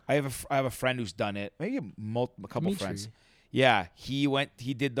levels. I have a friend who's done it. Maybe a couple Dimitri. friends. Yeah, he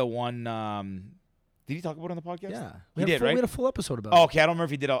did the one. Did he talk about it on the podcast? Yeah. He did, right? We had a full episode about Oh, it. okay. I don't remember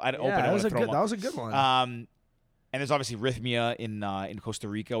if he did. I'd open it. that was I'd throw him that was a good one. And there's obviously Rhythmia in Costa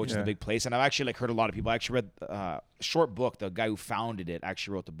Rica, which is a big place. And I've actually like heard a lot of people. I actually read a short book. The guy who founded it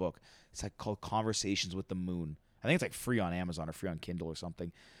actually wrote the book. It's like called Conversations with the Moon. I think it's like free on Amazon or free on Kindle or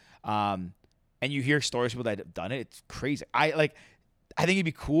something. And you hear stories of people that have done it. It's crazy. I think it'd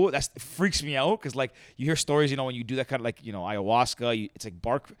be cool. It freaks me out because like you hear stories, you know, when you do that kind of like, you know, ayahuasca, it's like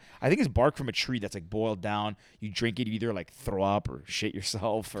bark. I think it's bark from a tree that's like boiled down. You drink it, you either like throw up or shit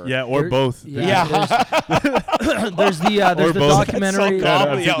yourself or Or both. Yeah. There's the both. documentary.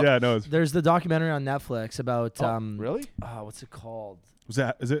 No. There's the documentary on Netflix about really? what's it called? Is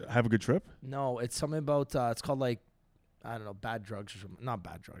it Have a Good Trip? No, it's something about it's called like, I don't know, bad drugs or something. Not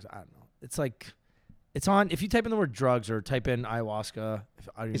bad drugs. I don't know. It's like, it's on, if you type in the word drugs or type in ayahuasca.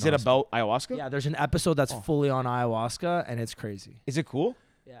 Is it about ayahuasca? Yeah, there's an episode that's fully on ayahuasca, and it's crazy. Is it cool?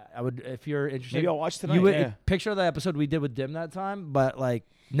 Yeah, I would, if you're interested. Maybe I'll watch tonight. You would yeah. picture the episode we did with Dim that time, but like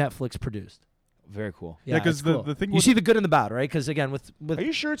Netflix produced. Very cool. Yeah, because it's cool. the thing you see the good and the bad, right? Because again, with Are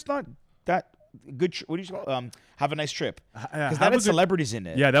you sure it's not that good? What do you call it? Have a nice trip. Because Have that a has good- celebrities in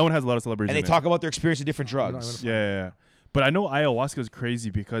it. Yeah, that one has a lot of celebrities And in they it. talk about their experience with different drugs. Yeah. But I know ayahuasca is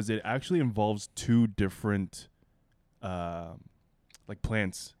crazy because it actually involves 2 different like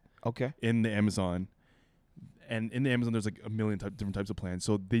plants Okay. in the Amazon. And in the Amazon, there's like a million different types of plants.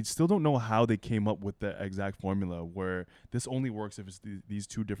 So they still don't know how they came up with the exact formula where this only works if it's these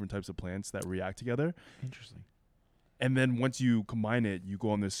 2 different types of plants that react together. Interesting. And then once you combine it, you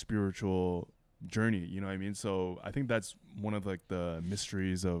go on this spiritual journey. You know what I mean? So I think that's one of like the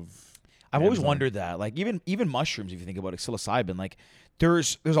mysteries of I've always Amazon. wondered that. Like even mushrooms, if you think about it, psilocybin, like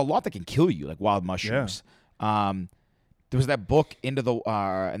there's a lot that can kill you, like wild mushrooms. There was that book and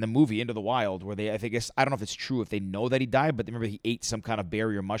the movie Into the Wild where I don't know if it's true if they know that he died, but remember he ate some kind of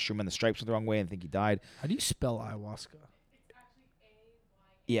berry or mushroom and the stripes were the wrong way and I think he died. how do you spell ayahuasca? It's actually A-Y.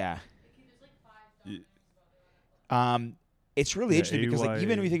 Yeah. There's like 5 documentaries about it. It's really interesting because like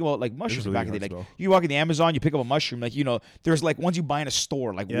even when you think about like mushrooms really back in the hard day, to like spell. you walk in the Amazon, you pick up a mushroom, like, you know, there's like ones you buy in a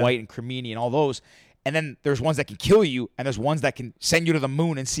store, like white and cremini and all those. And then there's ones that can kill you, and there's ones that can send you to the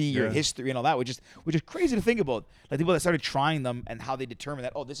moon and see your history and all that, which is crazy to think about. Like people that started trying them and how they determine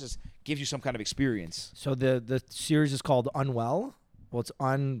that, oh, gives you some kind of experience. So the series is called Unwell. Well, it's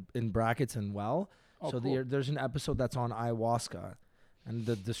on in brackets and well. Oh, So cool. there's an episode that's on ayahuasca, and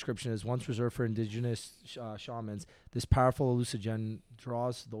the description is once reserved for indigenous shamans. This powerful hallucinogen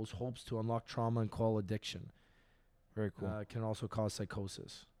draws those hopes to unlock trauma and quell addiction. Very cool. Can also cause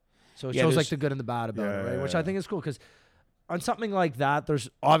psychosis. So it Yeah, shows there's- like the good and the bad about it, right? Yeah. Which I think is cool because on something like that, there's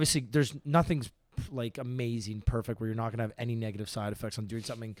nothing's like amazing, perfect, where you're not gonna have any negative side effects on doing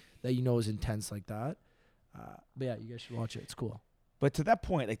something that you know is intense like that. But yeah, you guys should watch it. It's cool. But to that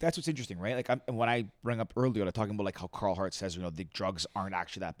point, like that's what's interesting, right? Like when I bring up earlier, like talking about like how Carl Hart says, the drugs aren't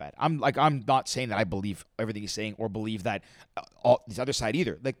actually that bad. I'm not saying that I believe everything he's saying or believe that all this other side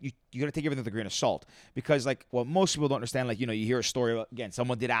either. Like you got to take everything with a grain of salt because like what most people don't understand, like you hear a story about, again,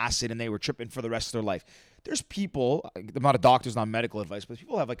 someone did acid and they were tripping for the rest of their life. There's people, I'm not a doctor, it's not medical advice, but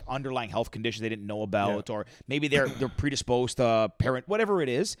people have like underlying health conditions they didn't know about, or maybe they're predisposed to parent, whatever it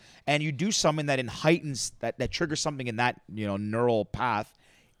is, and you do something that heightens that triggers something in that neural path.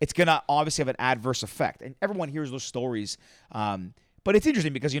 It's gonna obviously have an adverse effect, and everyone hears those stories. But it's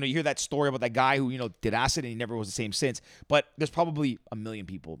interesting because you hear that story about that guy who did acid and he never was the same since. But there's probably 1 million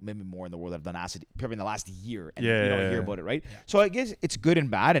people, maybe more in the world that have done acid probably in the last year, and you don't hear about it, right? Yeah. So I guess it's good and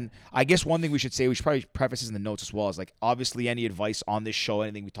bad. And I guess one thing we should probably preface this in the notes as well is like obviously any advice on this show,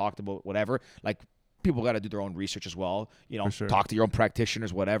 anything we talked about, whatever, like people got to do their own research as well. Sure. Talk to your own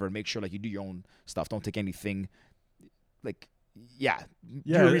practitioners, whatever, and make sure like you do your own stuff. Don't take anything like. Yeah.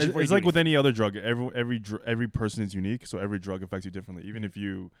 It's like with any other drug. Every person is unique, so every drug affects you differently. Even if if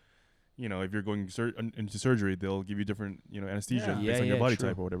you're going into surgery, they'll give you different anesthesia based on your body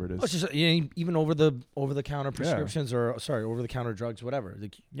type or whatever it is. Well, it's just even over the counter prescriptions or over the counter drugs, whatever.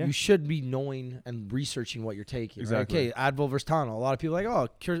 Like, you should be knowing and researching what you're taking. Exactly. Right? Okay, Advil versus Tylenol. A lot of people are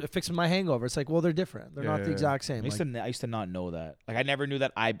like, fixing my hangover. It's like, well, they're different. They're not the exact same. I used to not know that. Like I never knew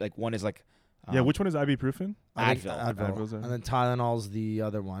that. One is like. Which one is ibuprofen? Advil. And then Tylenol's the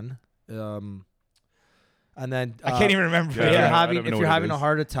other one. And then I can't even remember. If you're having a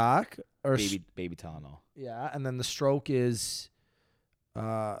heart attack or baby Tylenol. Yeah, and then the stroke is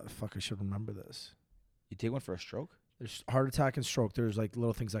I should remember this. You take one for a stroke? There's heart attack and stroke. There's like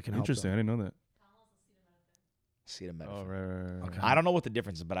little things that can help. Interesting. I didn't know that. Acetaminophen. Oh, right. Okay. I don't know what the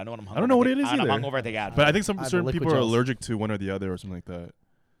difference is, but I know when I'm hungover. I don't know what it is either. either. I'm hungover, I take Advil. But I think certain liquid people are gels. allergic to one or the other or something like that.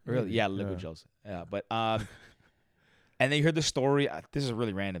 Really? Yeah, liquid gels. Yeah, but and then you heard the story. This is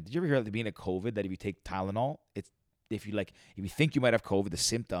really random. Did you ever hear at the beginning of COVID that if you take Tylenol, if you think you might have COVID, the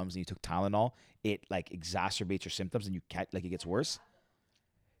symptoms, and you took Tylenol, it like exacerbates your symptoms and it gets worse.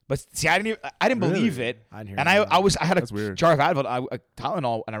 But see, I didn't believe it, I and I had That's a weird. jar of Advil,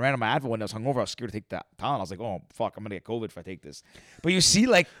 Tylenol, and I ran on my Advil when I was hungover. I was scared to take that Tylenol. I was like, oh fuck, I'm gonna get COVID if I take this. But you see,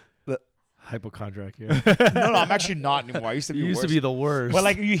 like. Hypochondriac here. No, I'm actually not anymore. I used to be. You used worse. to be the worst. But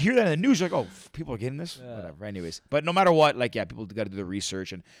like you hear that in the news, you're like, oh, people are getting this. Yeah. Whatever. Anyways, but no matter what, like people got to do the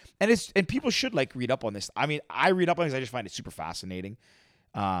research and people should like read up on this. I mean, I read up on this. I just find it super fascinating.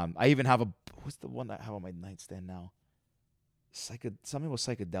 I even have what's the one that I have on my nightstand now? Something with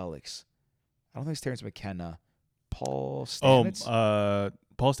psychedelics. I don't think it's Terrence McKenna. Paul Stamets.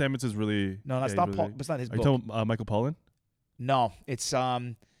 Paul Stamets is really No, that's not Paul. That's not his Are you book. talking Michael Pollan? No, it's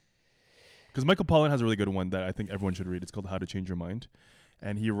Because Michael Pollan has a really good one that I think everyone should read. It's called How to Change Your Mind.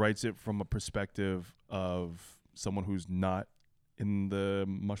 And he writes it from a perspective of someone who's not in the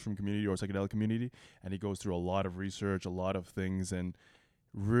mushroom community or psychedelic community. And he goes through a lot of research, a lot of things, and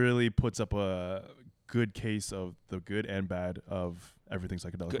really puts up a good case of the good and bad of everything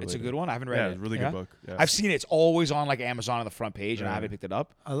psychedelic. it's a good one. I haven't read it. It's a really good book. Yeah. I've seen it. It's always on like Amazon on the front page, and I haven't picked it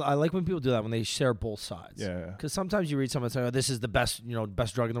up. I like when people do that when they share both sides. Yeah. Because sometimes you read something and say, "Oh, this is the best,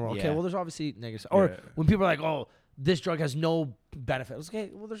 best drug in the world." Okay, Yeah. well, there's obviously negative. Or Yeah. when people are like, "Oh, this drug has no benefit." It's okay,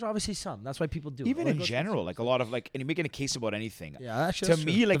 well, there's obviously some. That's why people do Even it. in general, like a lot of like, and you're making a case about anything. Yeah, actually, To that's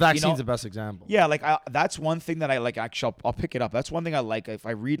me, true. like, the vaccine's the best example. Yeah, like that's one thing that I like. Actually, I'll pick it up. That's one thing I like. If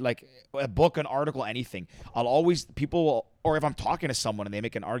I read like a book, an article, anything, or if I'm talking to someone and they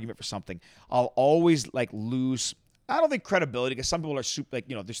make an argument for something, I'll always like lose. I don't think credibility because some people are super like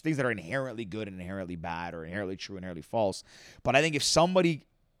there's things that are inherently good and inherently bad or inherently true, inherently false. But I think if somebody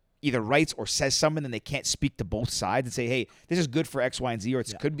either writes or says something, then they can't speak to both sides and say, "Hey, this is good for X, Y, and Z," or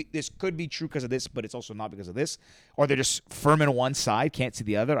this could be true because of this, but it's also not because of this, or they're just firm in one side, can't see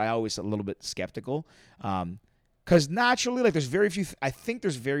the other. I always a little bit skeptical, because naturally, like I think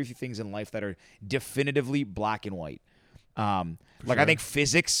there's very few things in life that are definitively black and white. I think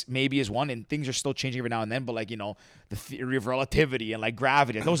physics maybe is one, and things are still changing every now and then. But like the theory of relativity and like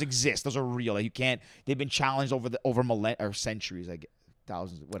gravity, those exist. Those are real. Like you can't. They've been challenged over millennia or centuries. Like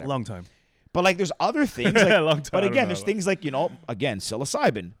thousands, whatever. A long time. But like, there's other things. Like, Long time, but I don't again, know. there's things like again,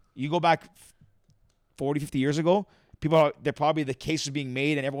 psilocybin. You go back 40, 50 years ago, they're probably the case was being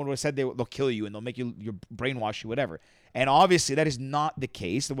made, and everyone would have said they'll kill you and they'll make you brainwash you, whatever. And obviously that is not the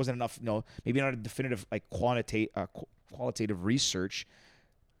case. There wasn't enough, maybe not a definitive like qualitative research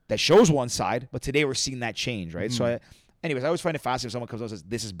that shows one side. But today we're seeing that change, right? So, I always find it fascinating if someone comes out and says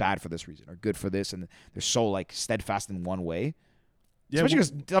this is bad for this reason or good for this, and they're so like steadfast in one way. Yeah, especially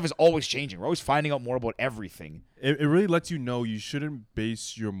because stuff is always changing. We're always finding out more about everything. It really lets you know you shouldn't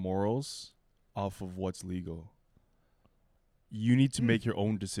base your morals off of what's legal. You need to make your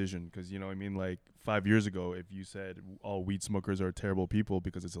own decision because, like 5 years ago, if you said all weed smokers are terrible people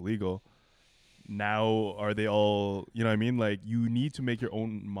because it's illegal, now are they all, Like you need to make your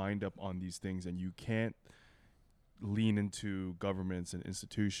own mind up on these things, and you can't lean into governments and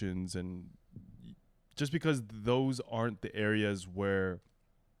institutions, and just because those aren't the areas where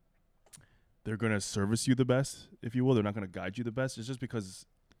they're going to service you the best, if you will, they're not going to guide you the best. It's just because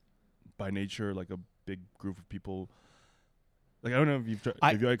by nature, like a big group of people, like I don't know if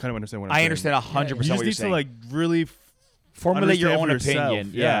if you kind of understand what I'm saying. I understand 100% what you're saying. You just need to like really formulate your own yourself.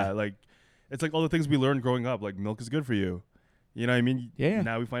 opinion. Yeah, like it's like all the things we learned growing up, like milk is good for you. You know what I mean? Yeah.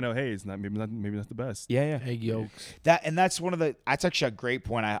 Now we find out, hey, it's not maybe not the best. Yeah. Egg yolks. That's actually a great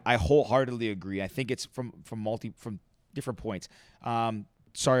point. I wholeheartedly agree. I think it's from different points.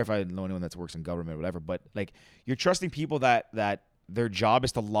 Sorry if I know anyone that works in government or whatever, but like you're trusting people that their job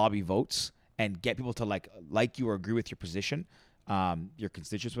is to lobby votes and get people to like you or agree with your position, your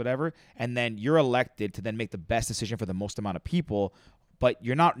constituents, whatever, and then you're elected to then make the best decision for the most amount of people. But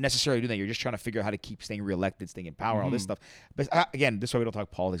you're not necessarily doing that. You're just trying to figure out how to keep staying reelected, staying in power, all this stuff. But again, this is why we don't talk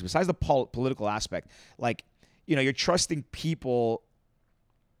politics. Besides the political aspect, like, you're trusting people,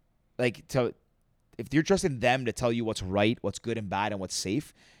 like, if you're trusting them to tell you what's right, what's good and bad, and what's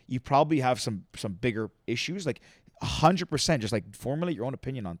safe, you probably have some bigger issues. Like, 100%, just like formulate your own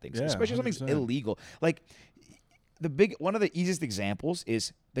opinion on things, especially if something's illegal. Like, one of the easiest examples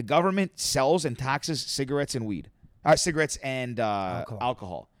is the government sells and taxes cigarettes and weed. Cigarettes and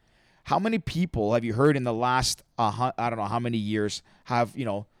alcohol. How many people have you heard in the last I don't know how many years have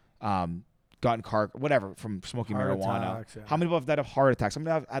gotten from smoking Heart marijuana? attacks, yeah. How many people have died of heart attacks? How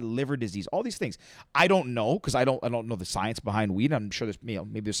many have had liver disease? All these things. I don't know because I don't know the science behind weed. I'm sure there's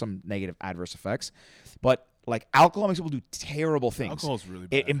maybe there's some negative adverse effects, but like alcohol makes people do terrible things. Alcohol's really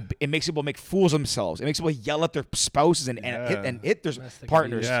bad. It makes people make fools of themselves. It makes people yell at their spouses and hit their Domestic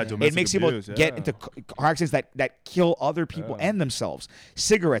partners. abuse. Yeah, It makes people get into car accidents that kill other people and themselves.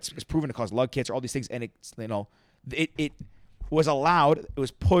 Cigarettes is proven to cause lung cancer, all these things, and it was allowed, it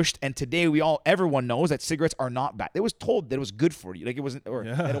was pushed, and today everyone knows that cigarettes are not bad. It was told that it was good for you, like it wasn't, or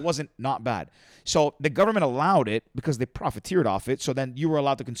that it wasn't not bad. So the government allowed it because they profiteered off it. So then you were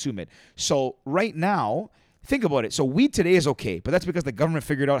allowed to consume it. So right now, think about it. So weed today is okay, but that's because the government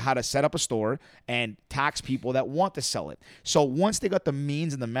figured out how to set up a store and tax people that want to sell it. So once they got the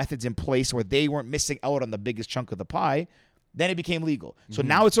means and the methods in place where they weren't missing out on the biggest chunk of the pie, then it became legal. So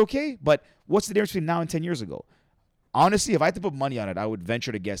now it's okay, but what's the difference between now and 10 years ago? Honestly, if I had to put money on it, I would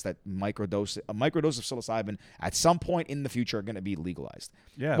venture to guess that a microdose of psilocybin at some point in the future are going to be legalized.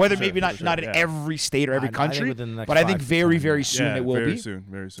 Yeah, whether for maybe sure, not in every state or every I think country, within the next but I think 5 to very, 10 very years. soon it will very be. soon,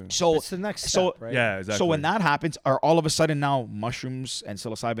 very soon. So It's the next step, right? Yeah, exactly. So when that happens, are all of a sudden now mushrooms and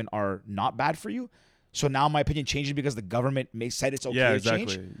psilocybin are not bad for you? So now my opinion changes because the government said it's okay to exactly.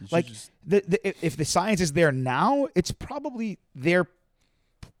 change? You should Like, just- if the science is there now, it's probably there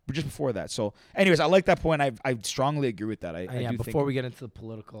just before that. So anyways, I like that point. I strongly agree with that. I do before think we get into the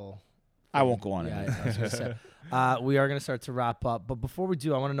political, I won't go on it. I was gonna say. We are going to start to wrap up, but before we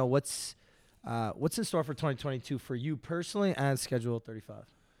do, I want to know what's in store for 2022 for you personally and Schedule 35.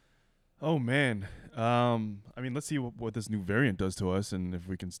 Oh man, I mean, let's see what this new variant does to us, and if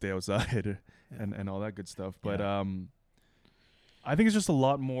we can stay outside and all that good stuff. But I think it's just a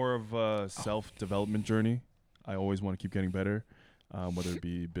lot more of a self-development journey. I always want to keep getting better, whether it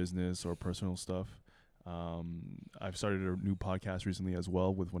be business or personal stuff. I've started a new podcast recently as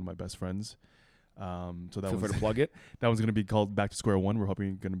well with one of my best friends. So that Feel free was to plug it. that one's going to be called Back to Square One. We're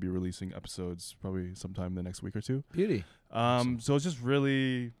hoping going to be releasing episodes probably sometime in the next week or two. Beauty. So it's just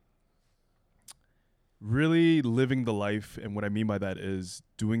really living the life, and what I mean by that is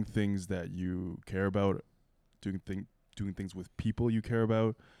doing things that you care about, doing things with people you care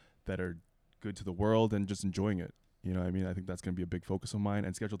about that are good to the world, and just enjoying it. You know what I mean? I think that's going to be a big focus of mine.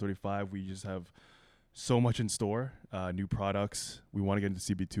 And Schedule 35, we just have so much in store, new products. We want to get into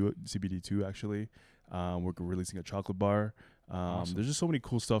CBD2 actually. We're releasing a chocolate bar. Awesome. There's just so many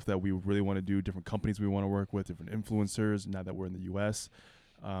cool stuff that we really want to do, different companies we want to work with, different influencers now that we're in the US.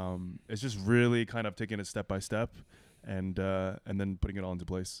 It's just really kind of taking it step by step and then putting it all into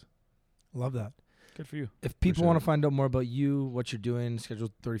place. Love that. Good for you. If people sure. want to find out more about you, what you're doing, Schedule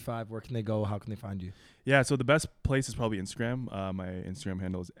 35, where can they go? How can they find you? Yeah, so the best place is probably Instagram. My Instagram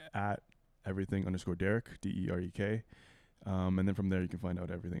handle is at everything_Derek, DEREK. And then from there, you can find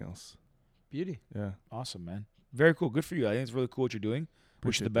out everything else. Beauty. Yeah. Awesome, man. Very cool. Good for you. I think it's really cool what you're doing.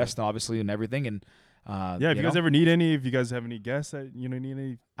 Wish you the best, obviously, and everything. And if you guys ever need any, if you guys have any guests that need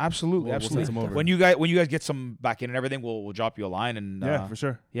any, absolutely, we'll send some over. When you guys get some back in and everything, we'll drop you a line. And yeah, for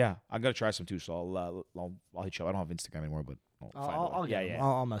sure. Yeah, I'm gonna try some too. So I'll hit you up. I don't have Instagram anymore, but I'll get him.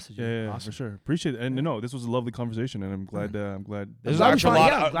 I'll message you. Yeah, Awesome. for sure. Appreciate it. And no, this was a lovely conversation, and I'm glad. This is glad we actually a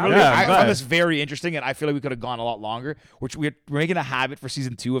found- lot. yeah, Really, glad- I glad. found this very interesting, and I feel like we could have gone a lot longer. Which we're making a habit for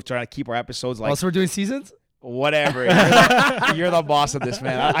season 2 of trying to keep our episodes like Also, we're doing seasons? whatever. You're the boss of this,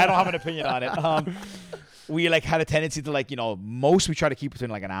 man. I don't have an opinion on it. We like had a tendency to most we try to keep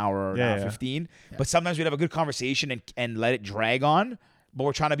between like an hour or an hour 15, but sometimes we'd have a good conversation and let it drag on. But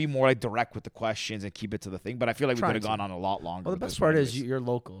we're trying to be more like direct with the questions and keep it to the thing. But I feel like we could have gone on a lot longer. Well, the with best this part one is anyways. you're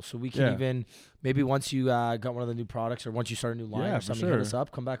local, so we can even maybe once you got one of the new products or once you start a new line Yeah, or for something, sure. hit us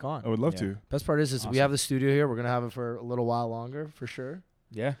up, come back on. I would love Yeah. to. Best part is we Awesome. have the studio here. We're gonna have it for a little while longer for sure.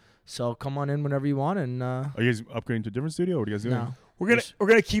 Yeah. So come on in whenever you want, and Are you guys upgrading to a different studio? What are you guys doing? no, We're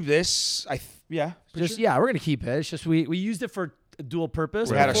gonna keep this. we're gonna keep it. It's just we used it for a dual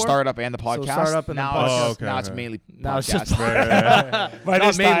purpose. We had a before. startup and the podcast. startup and the now podcast. it's, Oh, now okay, it's okay. mainly Now it's just podcast. By Not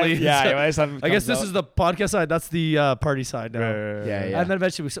this time- mainly. yeah. By this time it I guess comes this out. is the podcast side. That's the party side now. Yeah. And then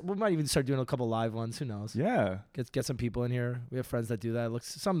eventually we might even start doing a couple live ones. Who knows? Yeah. Get some people in here. We have friends that do that.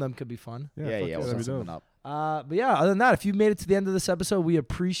 Some of them could be fun. Yeah. Yeah. fuck We'll that'd set be something dope. up. But yeah, other than that, if you made it to the end of this episode, we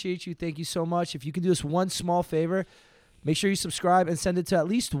appreciate you. Thank you so much. If you can do us one small favor, make sure you subscribe and send it to at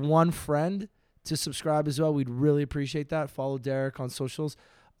least one friend to subscribe as well. We'd really appreciate that. Follow Derek on socials.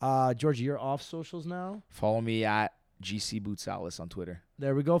 Georgie, you're off socials now. Follow me at GC Bootsalis on Twitter.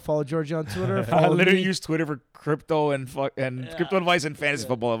 There we go. Follow Georgie on Twitter. I Follow literally me. use Twitter for crypto and crypto advice and fantasy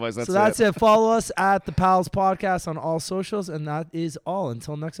football advice. That's it. Follow us at the Pals Podcast on all socials, and that is all.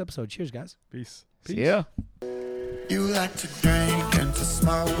 Until next episode. Cheers, guys. Peace. Yeah. You like to drink and to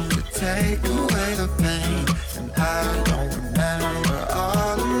smoke to take away the pain. And I don't remember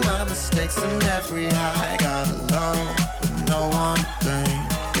all of my mistakes and every high. Got alone with no one thing.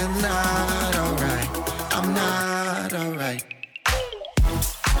 You're not alright. I'm not alright.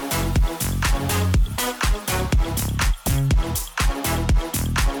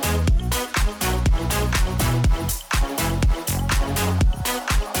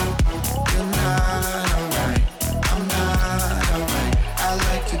 You're not alright. I'm not alright. I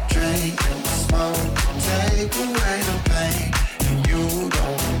like to drink and smoke to take away the pain. And you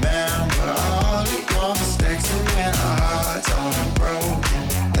don't remember all of your mistakes. And when our hearts are broken,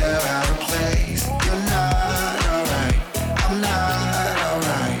 they're out of place. You're not alright. I'm not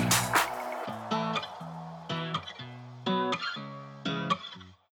alright.